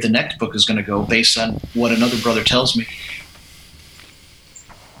backstory of the next book is going to go based on what another brother tells me.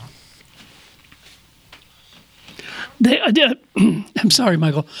 I'm sorry,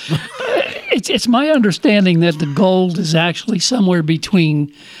 Michael. It's my understanding that the gold is actually somewhere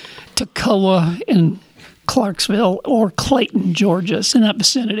between Toccoa and Clarksville or Clayton, Georgia. It's in that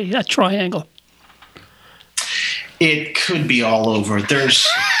vicinity, that triangle. It could be all over. There's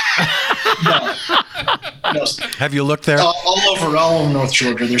no. Have you looked there? All over North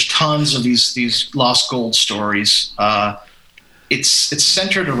Georgia. There's tons of these lost gold stories. It's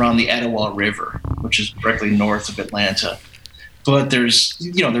centered around the Etowah River, which is directly north of Atlanta. But there's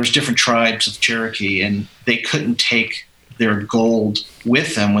different tribes of Cherokee, and they couldn't take their gold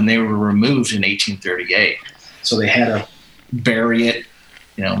with them when they were removed in 1838. So they had to bury it,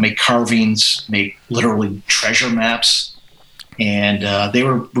 make carvings, make literally treasure maps, and they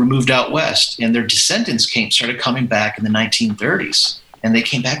were removed out west. And their descendants started coming back in the 1930s, and they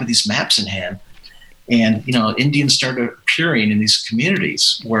came back with these maps in hand. And, Indians started appearing in these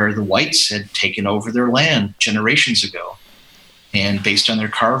communities where the whites had taken over their land generations ago. And based on their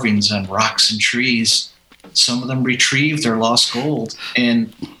carvings on rocks and trees, some of them retrieved their lost gold.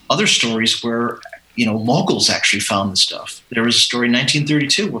 And other stories where, locals actually found the stuff. There was a story in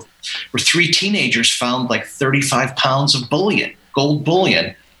 1932 where 3 teenagers found 35 pounds of bullion, gold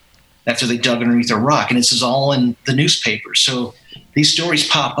bullion, after they dug underneath a rock. And this is all in the newspapers. So these stories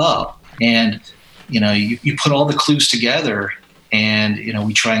pop up, and you put all the clues together, and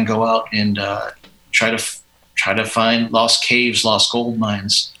we try and go out and try to find lost caves, lost gold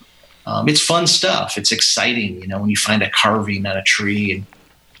mines. It's fun stuff. It's exciting, when you find a carving on a tree and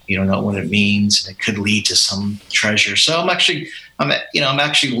you don't know what it means, and it could lead to some treasure. So I'm actually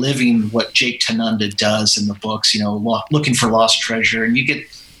living what Jake Tanunda does in the books. Looking for lost treasure, and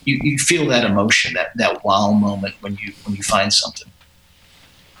you feel that emotion, that wow moment when you find something.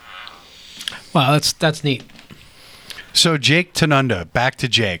 Wow, that's neat. So Jake Tanunda, back to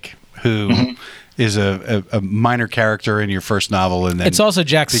Jake, who is a minor character in your first novel, and then it's also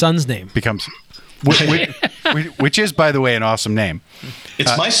Jack's son's name. Becomes which is, by the way, an awesome name.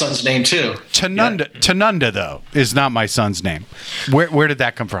 It's my son's name too. Tanunda, though, is not my son's name. Where did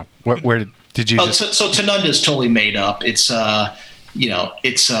that come from? Where did you? So Tanunda is totally made up. It's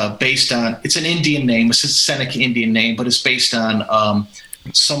it's based on, it's an Indian name. It's a Seneca Indian name, but it's based on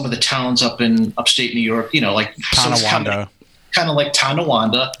some of the towns up in upstate New York. Like Tonawanda. Kind of like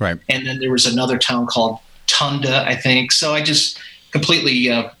Tonawanda. Right. And then there was another town called Tunda, I think. So I just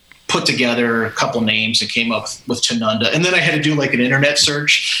completely put together a couple names and came up with Tanunda. And then I had to do like an internet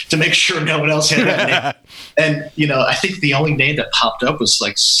search to make sure no one else had that name. And, I think the only name that popped up was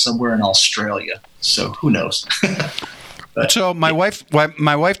like somewhere in Australia. So who knows? So my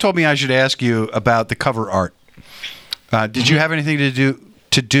wife told me I should ask you about the cover art. Did you have anything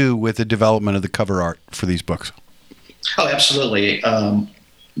to do with the development of the cover art for these books? Oh, absolutely.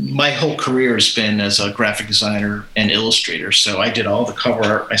 My whole career has been as a graphic designer and illustrator. So I did all the cover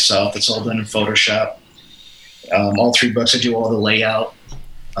art myself. It's all done in Photoshop. All 3 books, I do all the layout.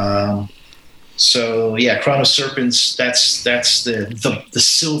 Crown of Serpents, that's the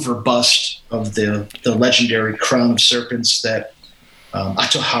silver bust of the legendary Crown of Serpents that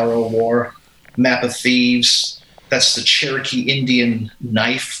Atoharo wore. Map of Thieves, that's the Cherokee Indian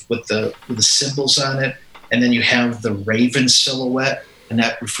knife with the symbols on it. And then you have the raven silhouette, and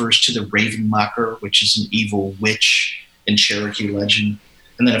that refers to the Raven Mocker, which is an evil witch in Cherokee legend.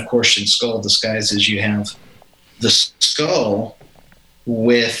 And then, of course, in Skull of Disguises, you have the skull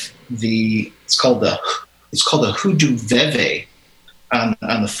with it's called the hoodoo veve on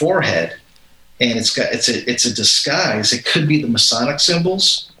the forehead, and it's a disguise. It could be the Masonic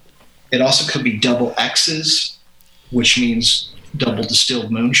symbols. It also could be double X's, which means double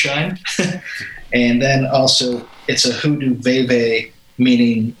distilled moonshine. And then also it's a hoodoo veve,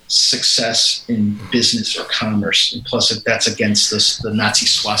 meaning success in business or commerce. And plus that's against the Nazi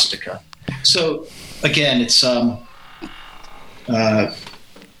swastika. So again, it's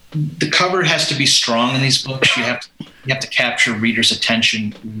the cover has to be strong in these books. You have to capture readers'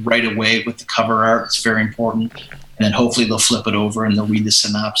 attention right away with the cover art. It's very important. And then hopefully they'll flip it over and they'll read the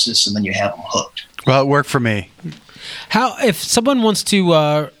synopsis, and then you have them hooked. Well, it worked for me. If someone wants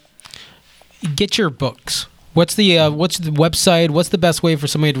to get your books, what's the website? What's the best way for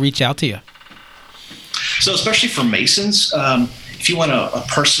somebody to reach out to you? So especially for Masons, if you want a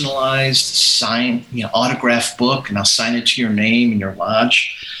personalized signed, autographed book, and I'll sign it to your name and your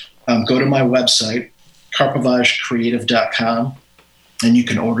lodge, go to my website, carpavagecreative.com, and you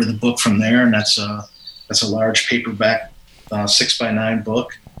can order the book from there. And that's a large paperback 6x9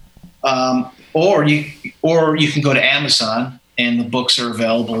 book. Or you can go to Amazon, and the books are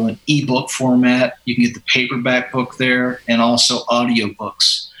available in ebook format. You can get the paperback book there, and also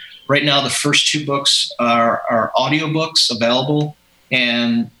audiobooks. Right now, the first 2 books are audiobooks available,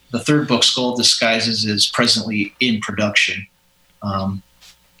 and the 3rd book, Skull of Disguises, is presently in production. And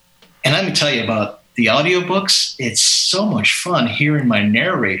let me tell you about the audiobooks. It's so much fun hearing my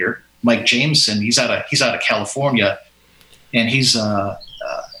narrator, Mike Jameson. He's out of California, and he's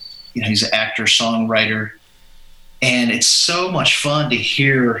he's an actor, songwriter, and it's so much fun to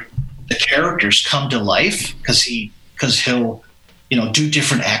hear the characters come to life because he'll do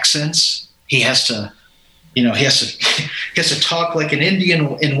different accents. He has to talk like an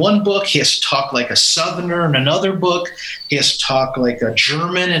Indian in one book. He has to talk like a Southerner in another book. He has to talk like a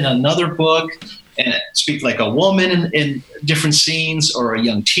German in another book, and speak like a woman in different scenes, or a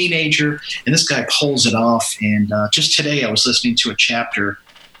young teenager. And this guy pulls it off. And just today I was listening to a chapter,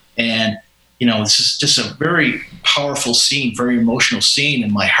 and this is just a very powerful scene, very emotional scene,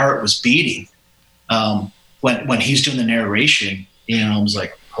 and my heart was beating when he's doing the narration. I was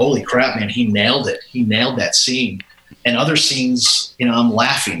like, holy crap, man, he nailed it. He nailed that scene. And other scenes, I'm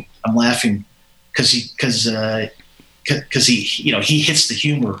laughing because he hits the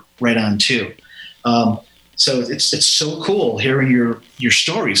humor right on too. So it's so cool hearing your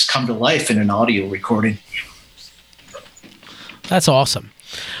stories come to life in an audio recording. That's awesome.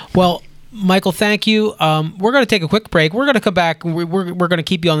 Well, Michael, thank you. We're going to take a quick break. We're going to come back. We're going to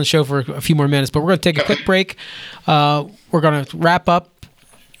keep you on the show for a few more minutes, but we're going to take a quick break. We're going to wrap up.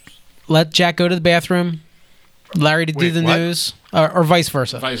 Let Jack go to the bathroom. Larry to do the news, or vice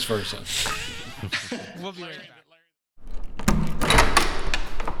versa. Vice versa. We'll be right back.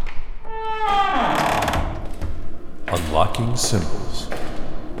 Unlocking Symbols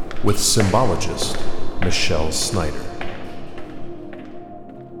with symbologist Michelle Snyder.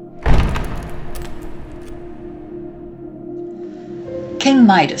 King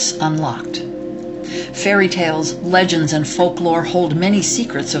Midas Unlocked. Fairy tales, legends, and folklore hold many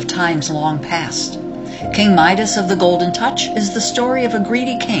secrets of times long past. King Midas of the Golden Touch is the story of a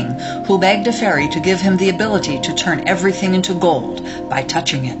greedy king who begged a fairy to give him the ability to turn everything into gold by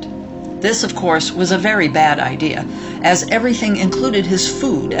touching it. This, of course, was a very bad idea, as everything included his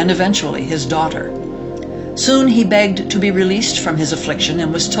food and eventually his daughter. Soon he begged to be released from his affliction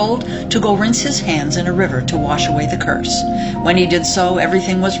and was told to go rinse his hands in a river to wash away the curse. When he did so,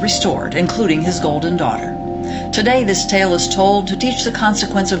 everything was restored, including his golden daughter. Today, this tale is told to teach the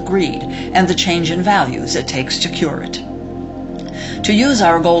consequence of greed and the change in values it takes to cure it. To use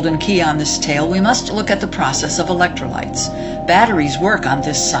our golden key on this tale, we must look at the process of electrolytes. Batteries work on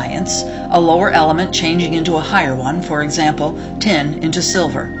this science, a lower element changing into a higher one, for example, tin into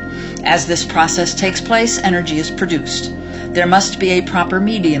silver. As this process takes place, energy is produced. There must be a proper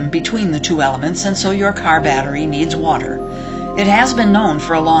medium between the two elements, and so your car battery needs water. It has been known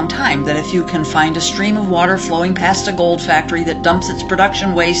for a long time that if you can find a stream of water flowing past a gold factory that dumps its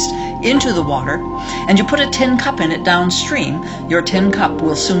production waste into the water, and you put a tin cup in it downstream, your tin cup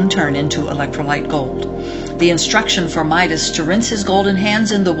will soon turn into electrolyte gold. The instruction for Midas to rinse his golden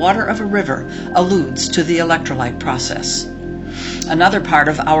hands in the water of a river alludes to the electrolyte process. Another part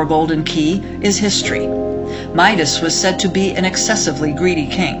of our golden key is history. Midas was said to be an excessively greedy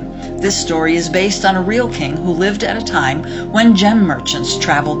king. This story is based on a real king who lived at a time when gem merchants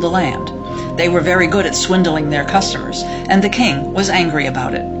traveled the land. They were very good at swindling their customers, and the king was angry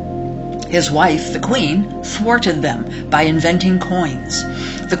about it. His wife, the queen, thwarted them by inventing coins.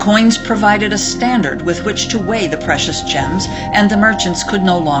 The coins provided a standard with which to weigh the precious gems, and the merchants could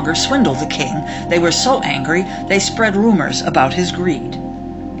no longer swindle the king. They were so angry, they spread rumors about his greed.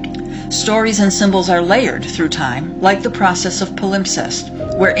 Stories and symbols are layered through time, like the process of palimpsest,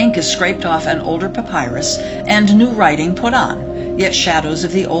 where ink is scraped off an older papyrus and new writing put on, yet shadows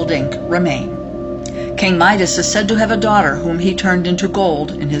of the old ink remain. King Midas is said to have a daughter whom he turned into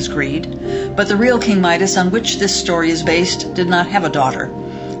gold in his greed, but the real King Midas on which this story is based did not have a daughter.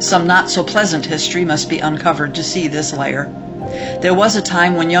 Some not-so-pleasant history must be uncovered to see this layer. There was a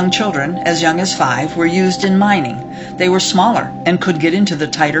time when young children, as young as 5, were used in mining. They were smaller and could get into the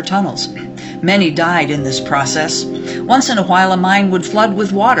tighter tunnels. Many died in this process. Once in a while a mine would flood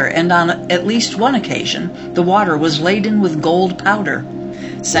with water, and on at least one occasion the water was laden with gold powder.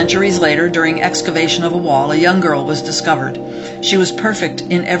 Centuries later, during excavation of a wall, a young girl was discovered. She was perfect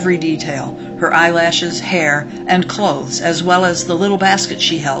in every detail. Her eyelashes, hair, and clothes, as well as the little basket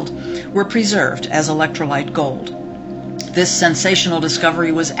she held, were preserved as electrolyte gold. This sensational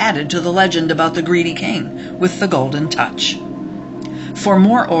discovery was added to the legend about the greedy king with the golden touch. For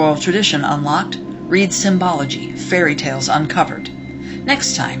more oral tradition unlocked, read Symbology, Fairy Tales Uncovered.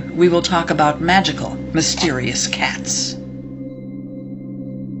 Next time, we will talk about magical, mysterious cats.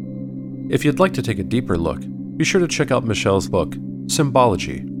 If you'd like to take a deeper look, be sure to check out Michelle's book,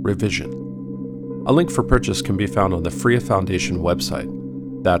 Symbology Revision. A link for purchase can be found on the Freya Foundation website.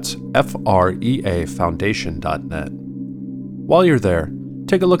 That's freafoundation.net. While you're there,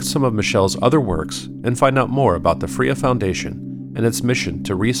 take a look at some of Michelle's other works and find out more about the Freya Foundation and its mission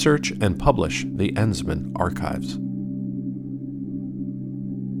to research and publish the Ensman archives.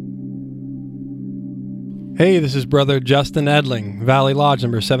 Hey, this is Brother Justin Edling, Valley Lodge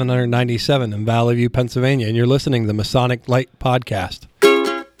number 797 in Valley View, Pennsylvania, and you're listening to the Masonic Light Podcast.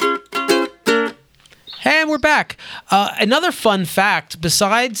 And we're back. Another fun fact,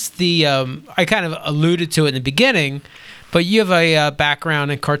 besides the, I kind of alluded to it in the beginning, but you have a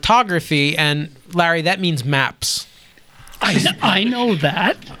background in cartography, and Larry, that means maps. I know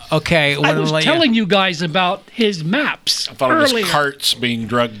that. Okay. I was telling you guys about his maps I thought earlier. It was carts being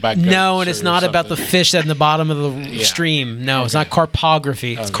drugged back up. No, and it's not about the fish at the bottom of the stream. No, it's not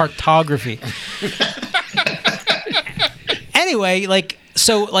carpography. It's cartography. Anyway,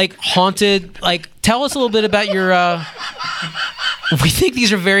 haunted, tell us a little bit about your, we think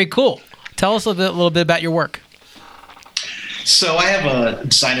these are very cool. Tell us a little bit about your work. So I have a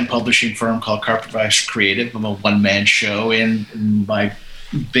design and publishing firm called Carpet Vice Creative. I'm a one-man show, and my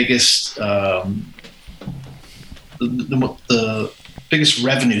biggest, the biggest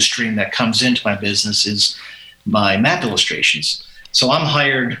revenue stream that comes into my business is my map illustrations. So I'm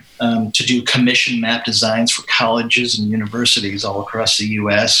hired to do commission map designs for colleges and universities all across the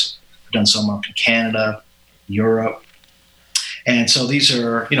U.S. I've done some up in Canada, Europe, and so these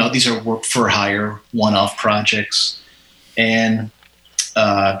are work for hire, one-off projects. And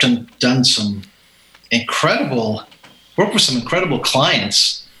done some incredible work with some incredible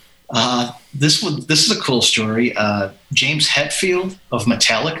clients. This is a cool story. James Hetfield of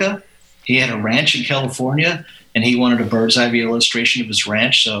Metallica, he had a ranch in California, and he wanted a bird's eye view illustration of his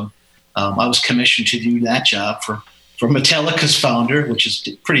ranch. So I was commissioned to do that job for Metallica's founder, which is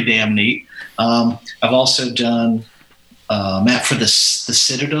pretty damn neat. I've also done a map for the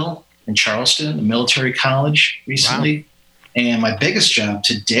Citadel in Charleston, the military college recently. Wow. And my biggest job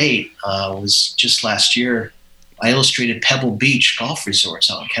to date was just last year. I illustrated Pebble Beach golf resorts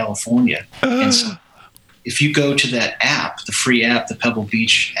out in California. And so if you go to that app, the free app, the Pebble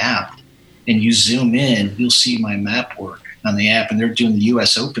Beach app, and you zoom in, you'll see my map work on the app. And they're doing the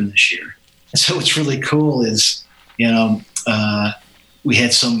U.S. Open this year. And so what's really cool is, we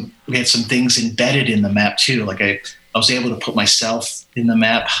had some things embedded in the map too. Like I was able to put myself in the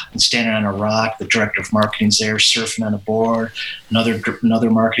map and standing on a rock. The director of marketing's there surfing on a board.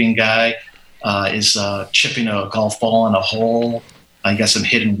 Another marketing guy is chipping a golf ball in a hole. I got some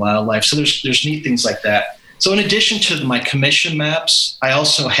hidden wildlife. So there's neat things like that. So in addition to my commission maps, I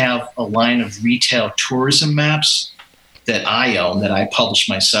also have a line of retail tourism maps that I own, that I publish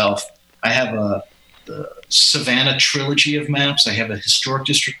myself. I have the Savannah trilogy of maps. I have a historic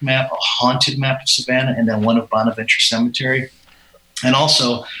district map, a haunted map of Savannah, and then one of Bonaventure Cemetery. And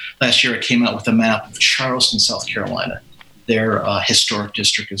also, last year I came out with a map of Charleston, South Carolina, their historic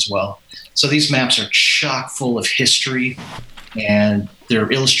district as well. So these maps are chock full of history, and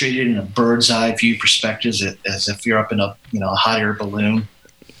they're illustrated in a bird's eye view perspective, as if you're up in a hot air balloon.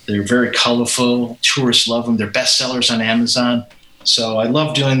 They're very colorful. Tourists love them. They're bestsellers on Amazon. So I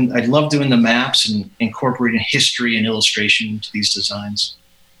love doing the maps and incorporating history and illustration into these designs.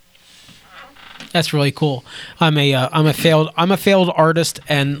 That's really cool. I'm a failed artist,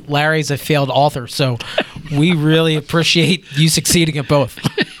 and Larry's a failed author. So we really appreciate you succeeding at both.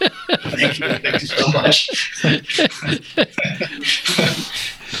 Thank you so much.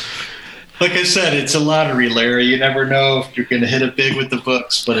 Like I said, it's a lottery, Larry. You never know if you're going to hit it big with the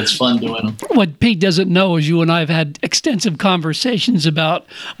books, but it's fun doing them. What Pete doesn't know is you and I have had extensive conversations about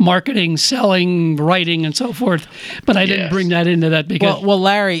marketing, selling, writing, and so forth. But I didn't bring that into that because... Well,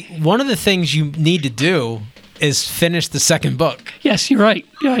 Larry, one of the things you need to do is finish the second book. Yes, you're right.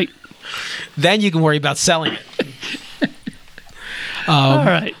 You're right. Then you can worry about selling it. All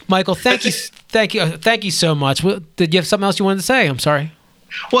right. Michael, thank you so much. Did you have something else you wanted to say? I'm sorry.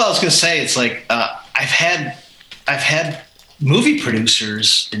 Well, I was going to say, it's like I've had movie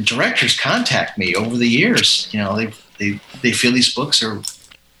producers and directors contact me over the years. They feel these books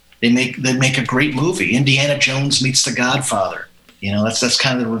they make a great movie. Indiana Jones meets The Godfather. That's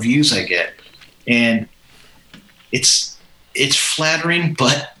kind of the reviews I get, and it's flattering.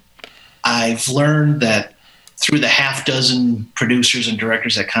 But I've learned that through the half dozen producers and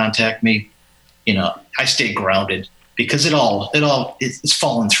directors that contact me, I stay grounded. Because it's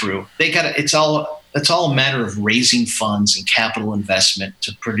fallen through. It's all a matter of raising funds and capital investment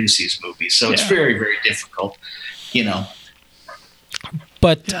to produce these movies. So it's very, very difficult,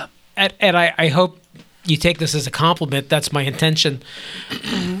 But and I hope you take this as a compliment. That's my intention.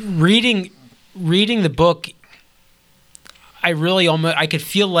 Reading the book, I could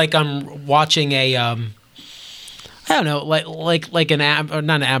feel like I'm watching a I don't know, like not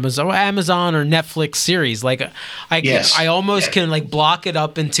an Amazon or Netflix series. Like I almost can like block it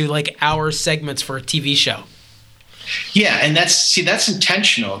up into like hour segments for a TV show. Yeah, and that's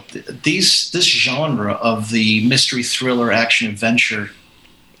intentional. This genre of the mystery thriller action adventure,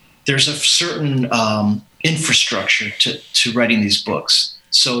 there's a certain infrastructure to writing these books.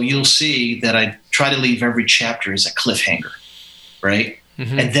 So you'll see that I try to leave every chapter as a cliffhanger, right?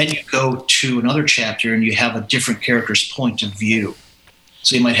 Mm-hmm. And then you go to another chapter and you have a different character's point of view.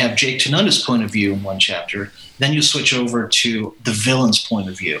 So you might have Jake Tanunda's point of view in one chapter. Then you switch over to the villain's point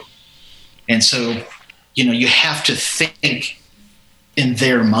of view. And so, you have to think in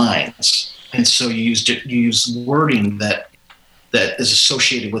their minds. And so you use wording that is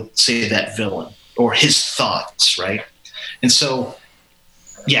associated with, say, that villain or his thoughts, right? And so,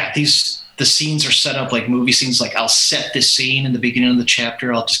 the scenes are set up like movie scenes. Like I'll set this scene in the beginning of the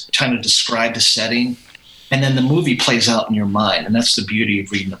chapter. I'll just kind of describe the setting, and then the movie plays out in your mind. And that's the beauty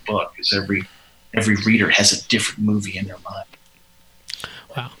of reading a book, is every reader has a different movie in their mind.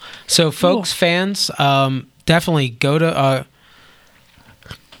 Wow. So folks, fans, definitely go to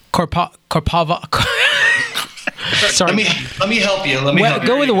Karpova. Sorry. Let me help you.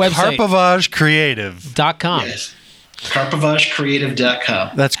 Go with the website. KarpovageCreative.com. Yes.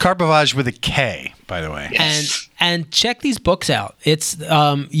 KarpovageCreative.com. That's Karpovage with a K, by the way. Yes. And check these books out. It's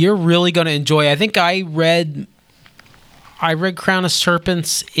you're really going to enjoy. I think I read Crown of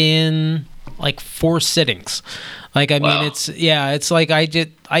Serpents in like 4 sittings. Like it's like I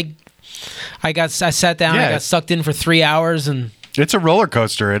sat down, I got sucked in for 3 hours, and it's a roller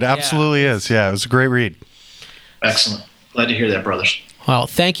coaster. It absolutely is. Yeah, it was a great read. Excellent. Glad to hear that, brothers. Well,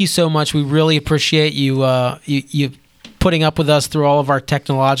 thank you so much. We really appreciate you putting up with us through all of our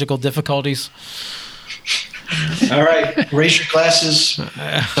technological difficulties. All right, raise your glasses.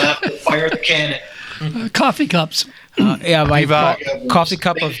 Fire the cannon. Coffee cups. My coffee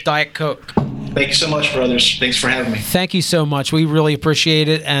cup of Diet Coke. Thank you so much, brothers. Thanks for having me. Thank you so much. We really appreciate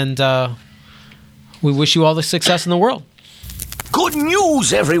it, and we wish you all the success in the world. Good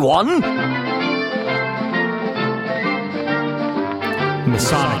news, everyone!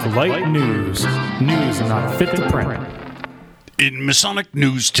 Masonic Light News. News not fit to print. In Masonic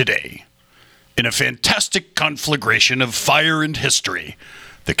News today, in a fantastic conflagration of fire and history,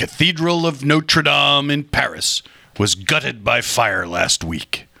 the Cathedral of Notre Dame in Paris was gutted by fire last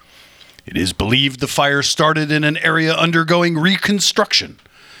week. It is believed the fire started in an area undergoing reconstruction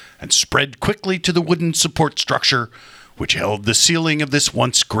and spread quickly to the wooden support structure which held the ceiling of this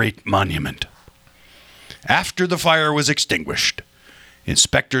once great monument. After the fire was extinguished,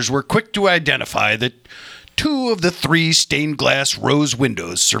 inspectors were quick to identify that 2 of the 3 stained glass rose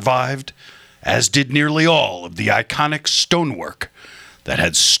windows survived, as did nearly all of the iconic stonework that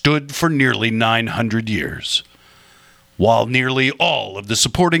had stood for nearly 900 years, while nearly all of the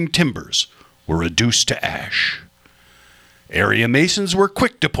supporting timbers were reduced to ash. Area masons were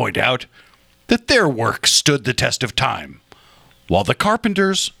quick to point out that their work stood the test of time, while the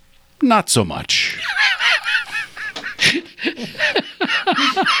carpenters, not so much.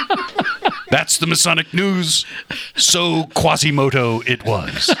 That's the Masonic News. So Quasimodo it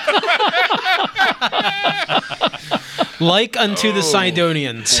was. Like unto the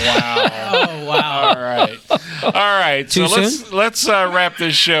Sidonians. Wow. Oh, wow. All right. Too So soon? let's wrap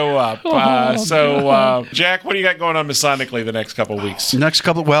this show up. Jack, what do you got going on Masonically the next couple of weeks?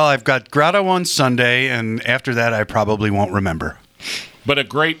 Well, I've got Grotto on Sunday, and after that, I probably won't remember. But a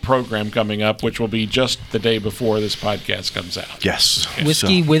great program coming up, which will be just the day before this podcast comes out. Yes.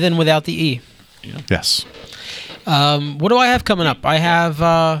 Whiskey with and without the E. Yeah. Yes. What do I have coming up? I have,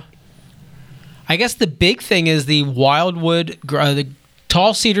 I guess the big thing is the Wildwood, the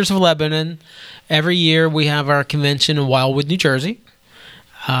Tall Cedars of Lebanon. Every year we have our convention in Wildwood, New Jersey.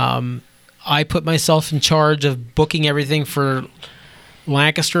 I put myself in charge of booking everything for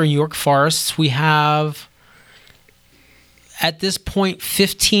Lancaster and York Forests. We have, at this point,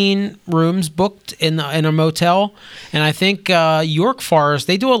 15 rooms booked in a motel. And I think York Forest,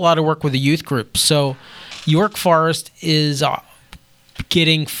 they do a lot of work with the youth group. So York Forest is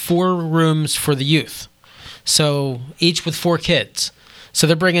getting 4 rooms for the youth. So each with 4 kids. So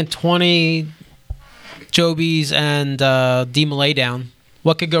they're bringing 20 Jobies and D. Malay down.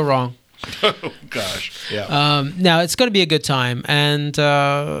 What could go wrong? Oh, gosh. Yeah. Now, it's going to be a good time. And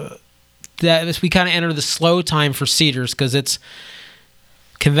we kind of enter the slow time for Cedars because it's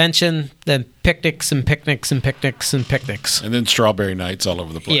convention, then picnics and picnics and picnics and picnics. And then strawberry nights all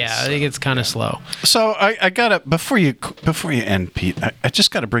over the place. Yeah, I think it's kind of slow. So I gotta before you end, Pete. I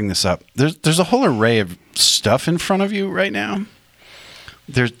just gotta bring this up. There's a whole array of stuff in front of you right now.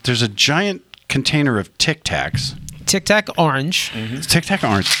 There's a giant container of Tic Tacs. Tic Tac orange. Mm-hmm. Tic Tac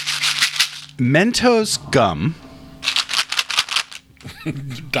orange. Mentos gum.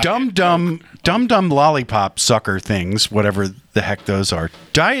 Dum Dum lollipop sucker things, whatever the heck those are.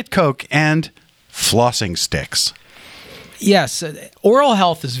 Diet Coke and flossing sticks. Yes, oral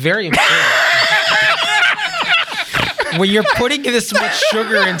health is very important. When you're putting this much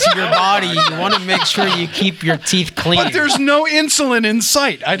sugar into your body, you want to make sure you keep your teeth clean. But there's no insulin in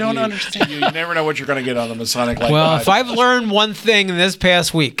sight. I don't understand. You never know what you're going to get on the Masonic Light. Well, if I've learned one thing in this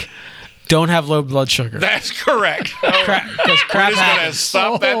past week, don't have low blood sugar. That's correct. Because crap We're just going to happens.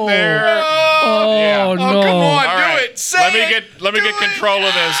 stop that there. Oh, no. Come on, do right. it. Say Let me get control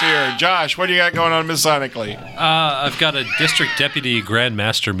of this here. Josh, what do you got going on Masonically? I've got a district deputy grand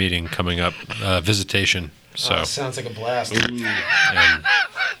master meeting coming up, visitation. So sounds like a blast. and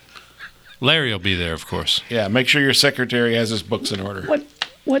Larry will be there, of course. Yeah, make sure your secretary has his books in order.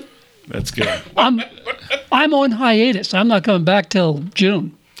 What? That's good. I'm on hiatus. I'm not coming back till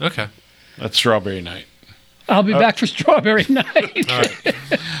June. Okay. That's strawberry night. I'll be back for strawberry night. All right.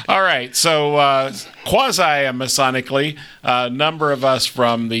 All right. So quasi-Masonically, a number of us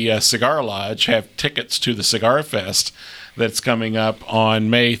from the Cigar Lodge have tickets to the Cigar Fest that's coming up on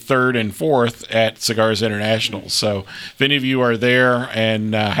May 3rd and 4th at Cigars International. So if any of you are there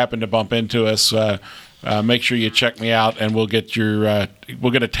and happen to bump into us, make sure you check me out, and we'll get a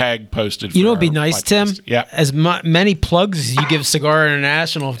tag posted. You know, it'd be nice, podcast. Tim. Yeah. As many plugs as you give Cigar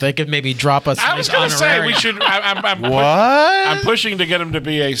International, if they could maybe drop us. I was going to say we should. I'm pushing to get them to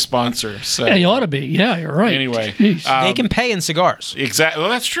be a sponsor. So Yeah, you ought to be. Yeah, you're right. anyway, they can pay in cigars. Exactly.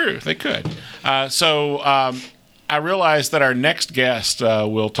 Well, that's true. They could. I realize that our next guest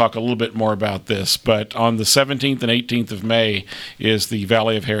will talk a little bit more about this, but on the 17th and 18th of May is the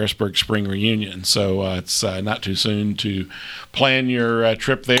Valley of Harrisburg Spring Reunion. So it's not too soon to plan your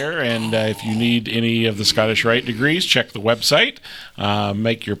trip there. And if you need any of the Scottish Rite degrees, check the website.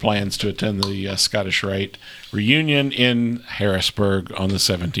 Make your plans to attend the Scottish Rite reunion in Harrisburg on the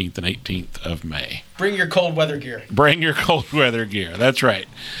 17th and 18th of May. Bring your cold weather gear. Bring your cold weather gear. That's right.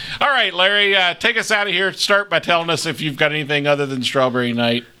 All right, Larry, take us out of here. Start by telling us if you've got anything other than Strawberry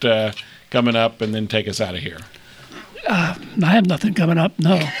Night coming up, and then take us out of here. I have nothing coming up,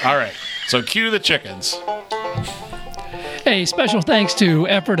 no. All right. So cue the chickens. A special thanks to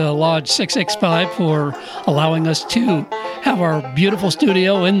Ephrata Lodge 665 for allowing us to have our beautiful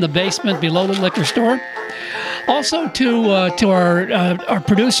studio in the basement below the liquor store. Also to our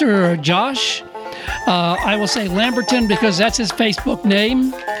producer, Josh. I will say Lamberton because that's his Facebook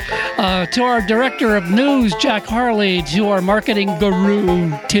name. To our director of news, Jack Harley. To our marketing guru,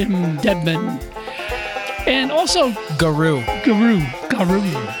 Tim Dedman. And also... Guru.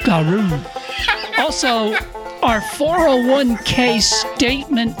 Also, our 401k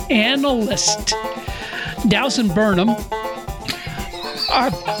statement analyst, Dowson Burnham.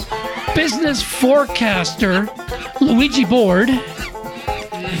 Our business forecaster, Luigi Board.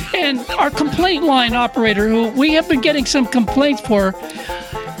 And our complaint line operator, who we have been getting some complaints for.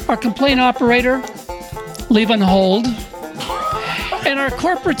 Our complaint operator, leave on hold. And our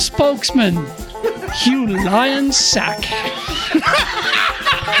corporate spokesman, Hugh Lyons-Sack.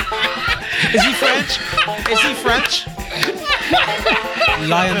 Is he French?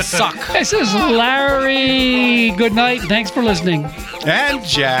 Lion-Sack. This is Larry. Good night. Thanks for listening. And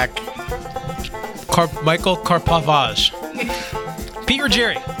Jack. Michael Karpavage. Peter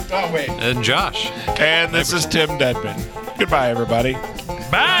Jerry. Oh, wait. And Josh. And this is Tim Dedman. Goodbye, everybody.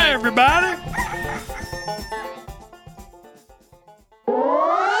 Bye, everybody.